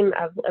same theme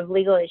of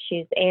legal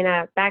issues,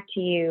 Anna, back to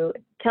you.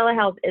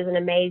 Telehealth is an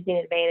amazing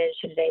advantage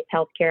to today's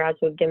healthcare, as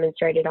we've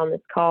demonstrated on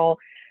this call.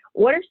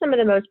 What are some of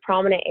the most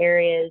prominent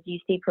areas you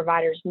see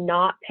providers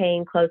not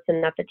paying close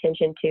enough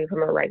attention to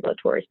from a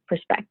regulatory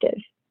perspective?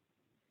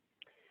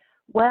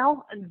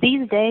 Well,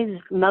 these days,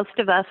 most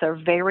of us are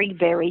very,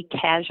 very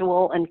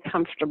casual and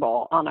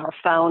comfortable on our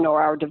phone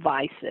or our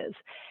devices.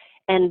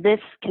 And this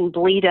can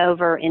bleed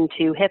over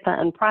into HIPAA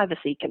and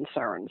privacy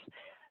concerns.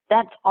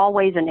 That's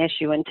always an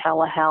issue in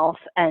telehealth,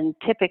 and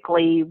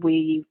typically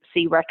we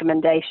see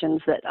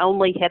recommendations that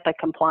only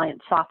HIPAA-compliant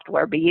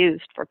software be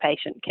used for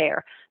patient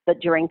care.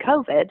 But during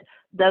COVID,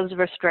 those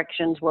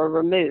restrictions were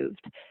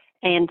removed.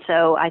 And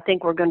so I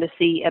think we're going to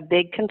see a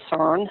big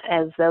concern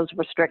as those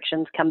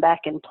restrictions come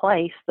back in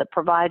place that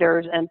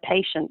providers and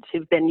patients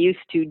who've been used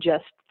to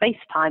just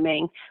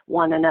FaceTiming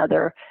one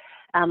another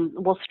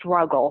will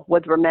struggle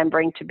with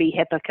remembering to be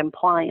HIPAA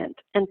compliant,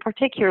 and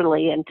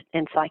particularly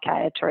in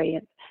psychiatry.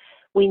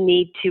 We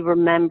need to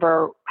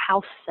remember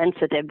how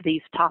sensitive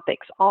these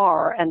topics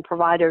are, and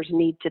providers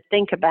need to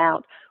think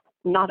about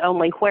not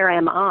only where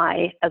am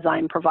I as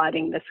I'm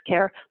providing this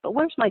care, but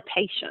where's my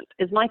patient?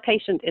 Is my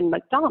patient in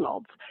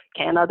McDonald's?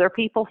 Can other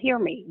people hear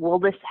me? Will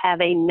this have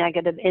a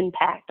negative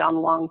impact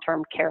on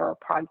long-term care or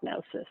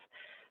prognosis?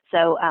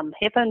 So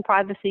HIPAA and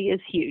privacy is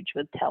huge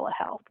with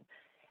telehealth.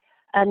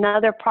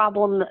 Another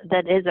problem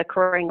that is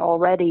occurring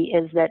already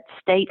is that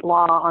state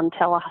law on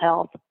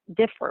telehealth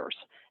differs.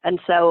 And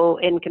so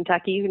in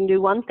Kentucky, you can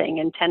do one thing.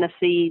 In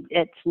Tennessee,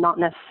 it's not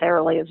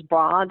necessarily as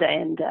broad.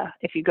 And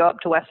if you go up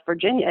to West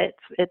Virginia,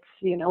 it's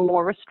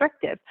more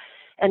restrictive.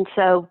 And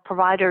so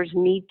providers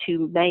need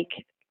to make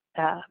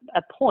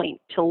a point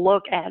to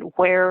look at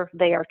where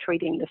they are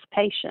treating this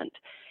patient.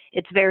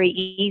 It's very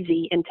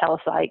easy in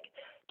telepsych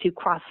to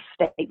cross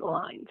state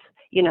lines.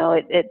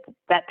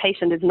 That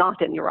patient is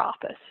not in your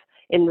office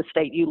in the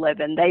state you live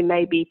in. They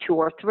may be 2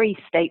 or 3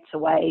 states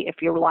away if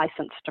you're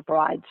licensed to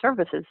provide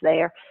services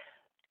there.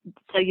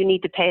 So you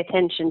need to pay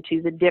attention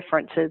to the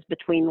differences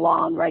between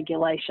law and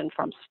regulation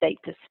from state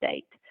to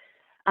state.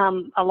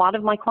 A lot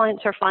of my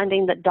clients are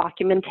finding that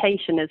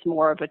documentation is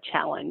more of a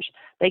challenge.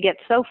 They get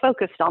so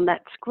focused on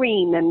that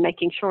screen and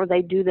making sure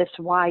they do this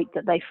right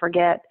that they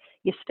forget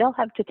you still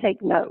have to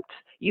take notes.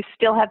 You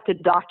still have to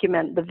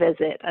document the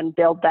visit and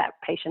build that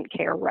patient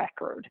care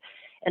record.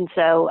 And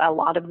so a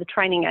lot of the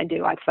training I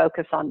do, I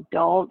focus on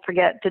don't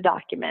forget to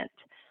document.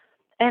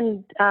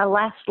 And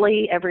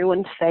lastly,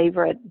 everyone's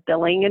favorite,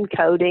 billing and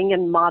coding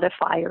and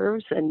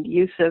modifiers and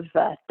use of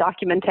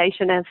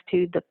documentation as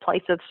to the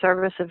place of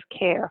service of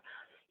care.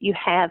 You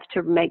have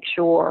to make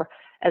sure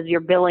as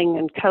you're billing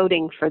and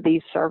coding for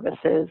these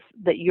services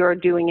that you're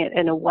doing it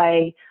in a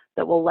way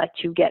that will let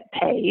you get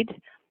paid.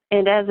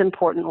 And as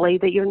importantly,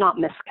 that you're not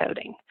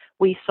miscoding.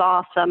 We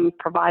saw some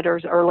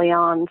providers early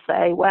on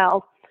say,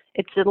 well,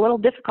 it's a little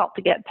difficult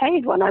to get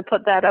paid when I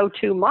put that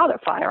O2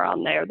 modifier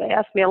on there. They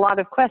ask me a lot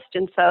of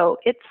questions, so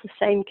it's the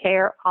same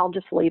care. I'll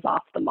just leave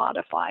off the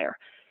modifier.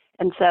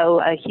 And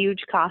so a huge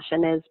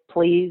caution is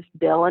please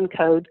bill and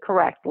code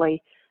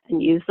correctly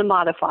and use the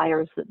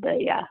modifiers that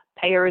the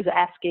payer is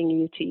asking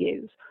you to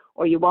use,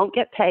 or you won't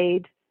get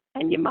paid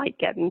and you might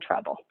get in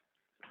trouble.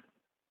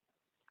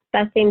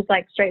 That seems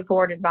like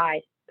straightforward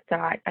advice, so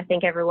I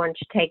think everyone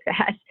should take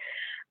that.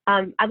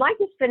 I'd like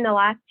to spend the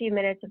last few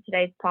minutes of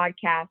today's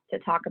podcast to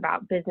talk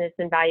about business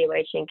and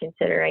valuation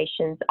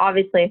considerations,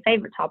 obviously a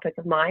favorite topic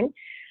of mine.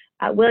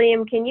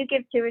 William, can you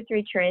give 2 or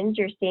 3 trends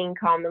you're seeing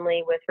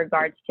commonly with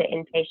regards to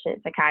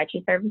inpatient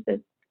psychiatry services?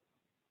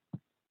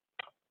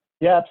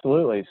 Yeah,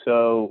 absolutely.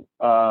 So,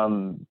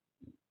 and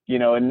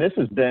this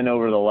has been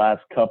over the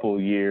last couple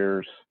of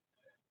years,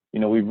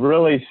 we've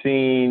really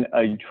seen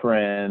a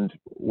trend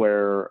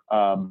where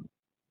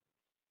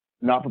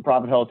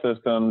not-for-profit health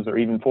systems or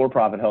even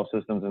for-profit health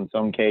systems in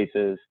some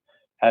cases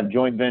have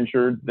joint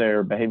ventured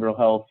their behavioral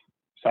health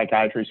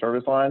psychiatry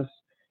service lines.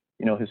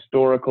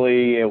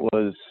 Historically it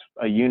was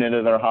a unit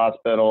of their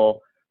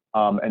hospital,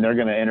 and they're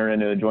going to enter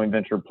into a joint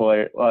venture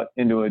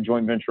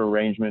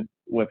arrangement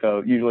with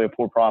usually a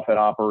for-profit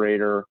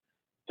operator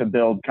to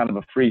build kind of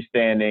a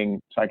freestanding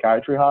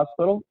psychiatry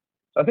hospital.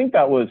 So I think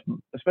that was,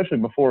 especially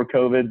before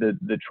COVID,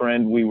 the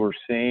trend we were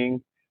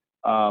seeing.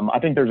 I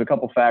think there's a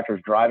couple factors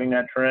driving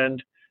that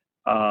trend.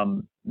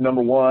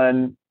 Number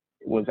one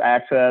was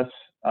access.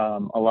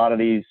 A lot of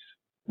these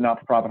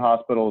not-for-profit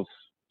hospitals,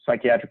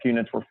 psychiatric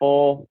units were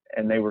full,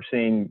 and they were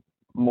seeing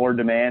more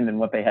demand than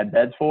what they had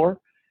beds for.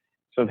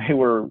 So they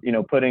were,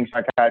 putting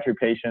psychiatry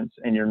patients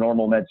in your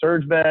normal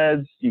med-surg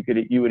beds.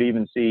 You would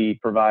even see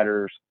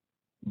providers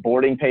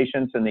boarding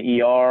patients in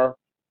the ER,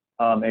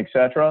 et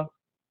cetera.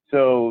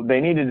 So they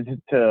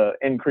needed to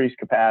increase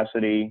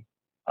capacity.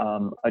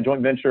 A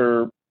joint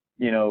venture,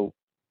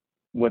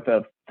 with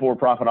a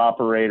for-profit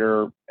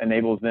operator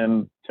enables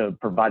them to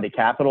provide the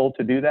capital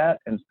to do that.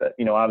 And,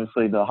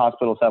 obviously the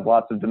hospitals have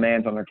lots of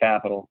demands on their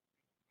capital.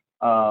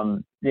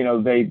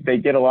 They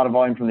get a lot of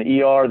volume from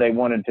the ER. They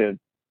wanted to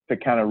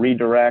kind of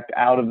redirect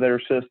out of their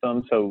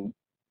system. So,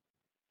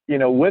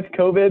 with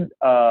COVID,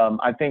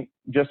 I think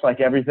just like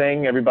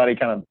everything, everybody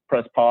kind of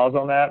pressed pause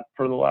on that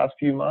for the last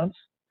few months.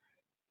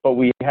 But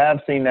we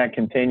have seen that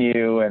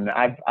continue, and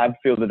I've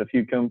fielded a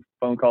few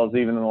phone calls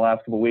even in the last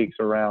couple of weeks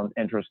around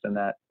interest in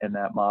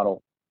that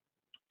model.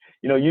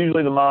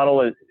 Usually the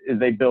model is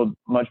they build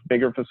much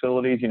bigger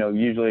facilities.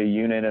 Usually a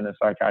unit in a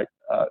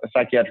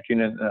psychiatric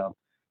unit,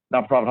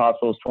 not-for-profit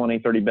hospitals, 20,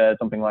 30 beds,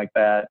 something like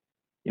that.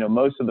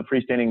 Most of the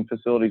freestanding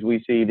facilities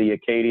we see, the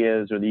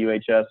Acadias or the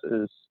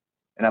UHSs,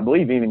 and I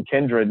believe even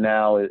Kindred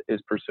now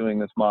is pursuing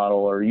this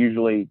model, are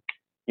usually,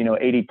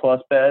 80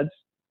 plus beds.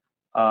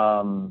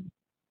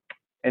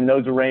 In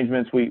those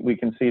arrangements, we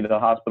can see that the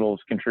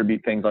hospitals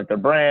contribute things like their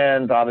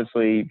brands,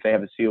 obviously if they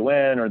have a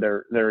CON or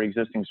their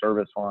existing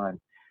service line.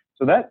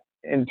 So that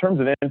in terms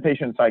of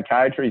inpatient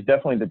psychiatry is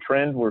definitely the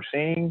trend we're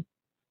seeing.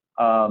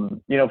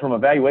 From a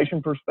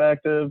valuation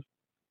perspective,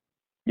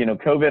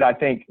 COVID, I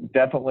think,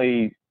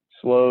 definitely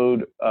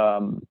slowed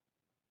the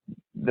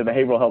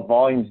behavioral health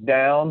volumes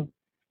down.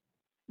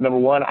 Number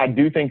one, I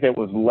do think that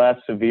was less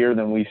severe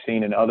than we've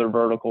seen in other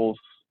verticals,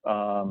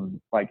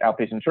 like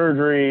outpatient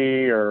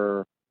surgery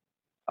or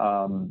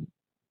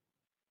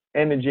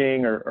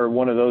imaging or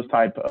one of those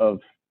type of,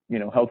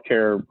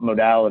 healthcare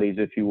modalities,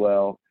 if you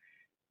will.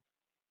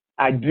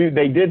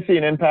 They did see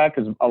an impact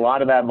because a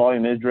lot of that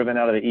volume is driven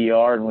out of the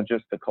ER, and with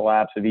just the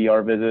collapse of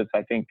ER visits,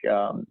 I think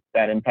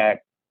that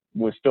impact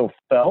was still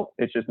felt.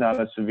 It's just not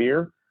as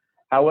severe.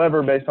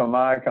 However, based on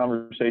my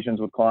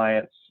conversations with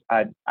clients,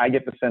 I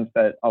get the sense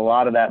that a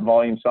lot of that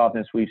volume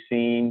softness we've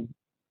seen,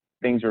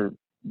 things are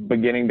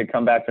beginning to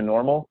come back to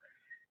normal.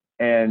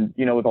 And,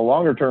 with a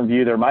longer term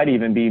view, there might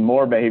even be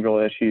more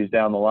behavioral issues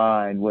down the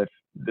line with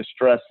the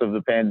stress of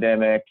the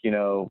pandemic.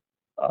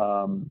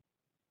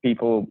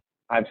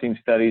 I've seen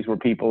studies where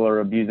people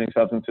are abusing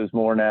substances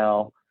more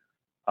now.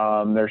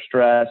 They're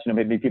stressed,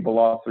 maybe people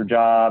lost their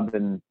job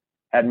and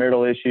had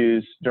marital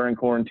issues during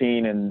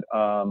quarantine, and,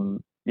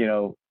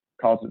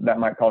 that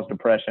might cause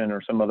depression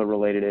or some other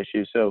related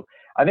issues. So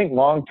I think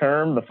long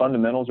term, the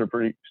fundamentals are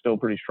still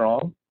pretty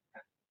strong.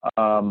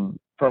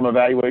 From a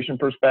valuation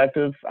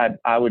perspective,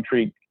 I would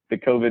treat the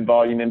COVID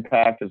volume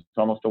impact as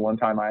almost a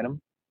one-time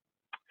item.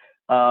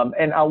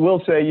 And I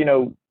will say,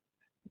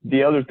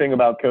 the other thing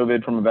about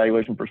COVID from a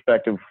valuation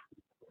perspective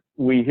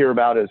we hear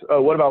about is,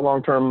 what about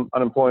long-term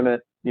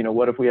unemployment?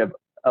 What if we have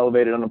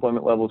elevated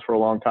unemployment levels for a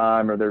long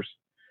time, or there's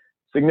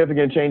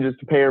significant changes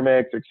to payer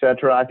mix, et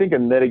cetera? I think a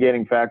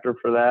mitigating factor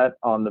for that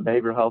on the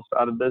behavioral health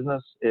side of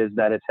business is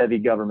that it's heavy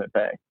government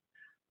pay,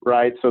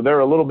 right? So they're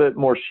a little bit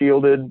more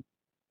shielded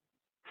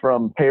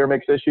from payer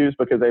mix issues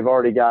because they've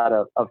already got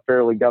a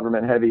fairly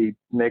government heavy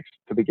mix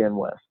to begin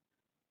with.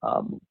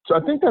 So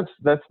I think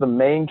that's the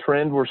main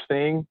trend we're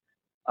seeing,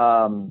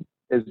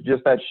 is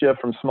just that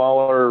shift from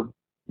smaller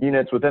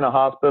units within a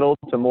hospital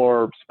to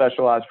more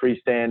specialized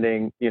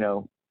freestanding,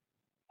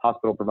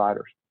 hospital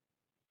providers.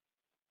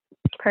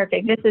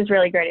 Perfect. This is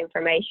really great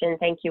information.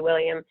 Thank you,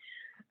 William.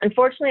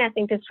 Unfortunately, I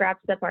think this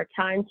wraps up our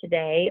time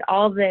today.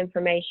 All of the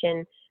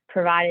information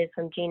provided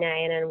from Gina,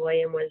 Anna, and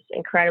William was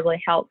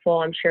incredibly helpful.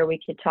 I'm sure we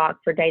could talk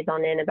for days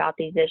on end about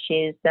these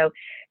issues. So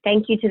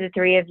thank you to the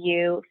three of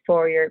you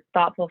for your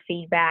thoughtful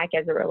feedback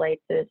as it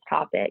relates to this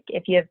topic.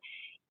 If you have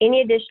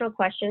any additional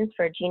questions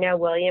for Gina,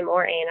 William,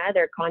 or Anna,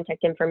 their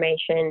contact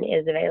information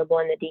is available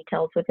in the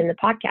details within the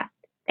podcast.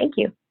 Thank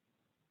you.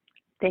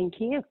 Thank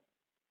you.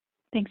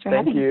 Thanks for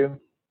having me. Thank you.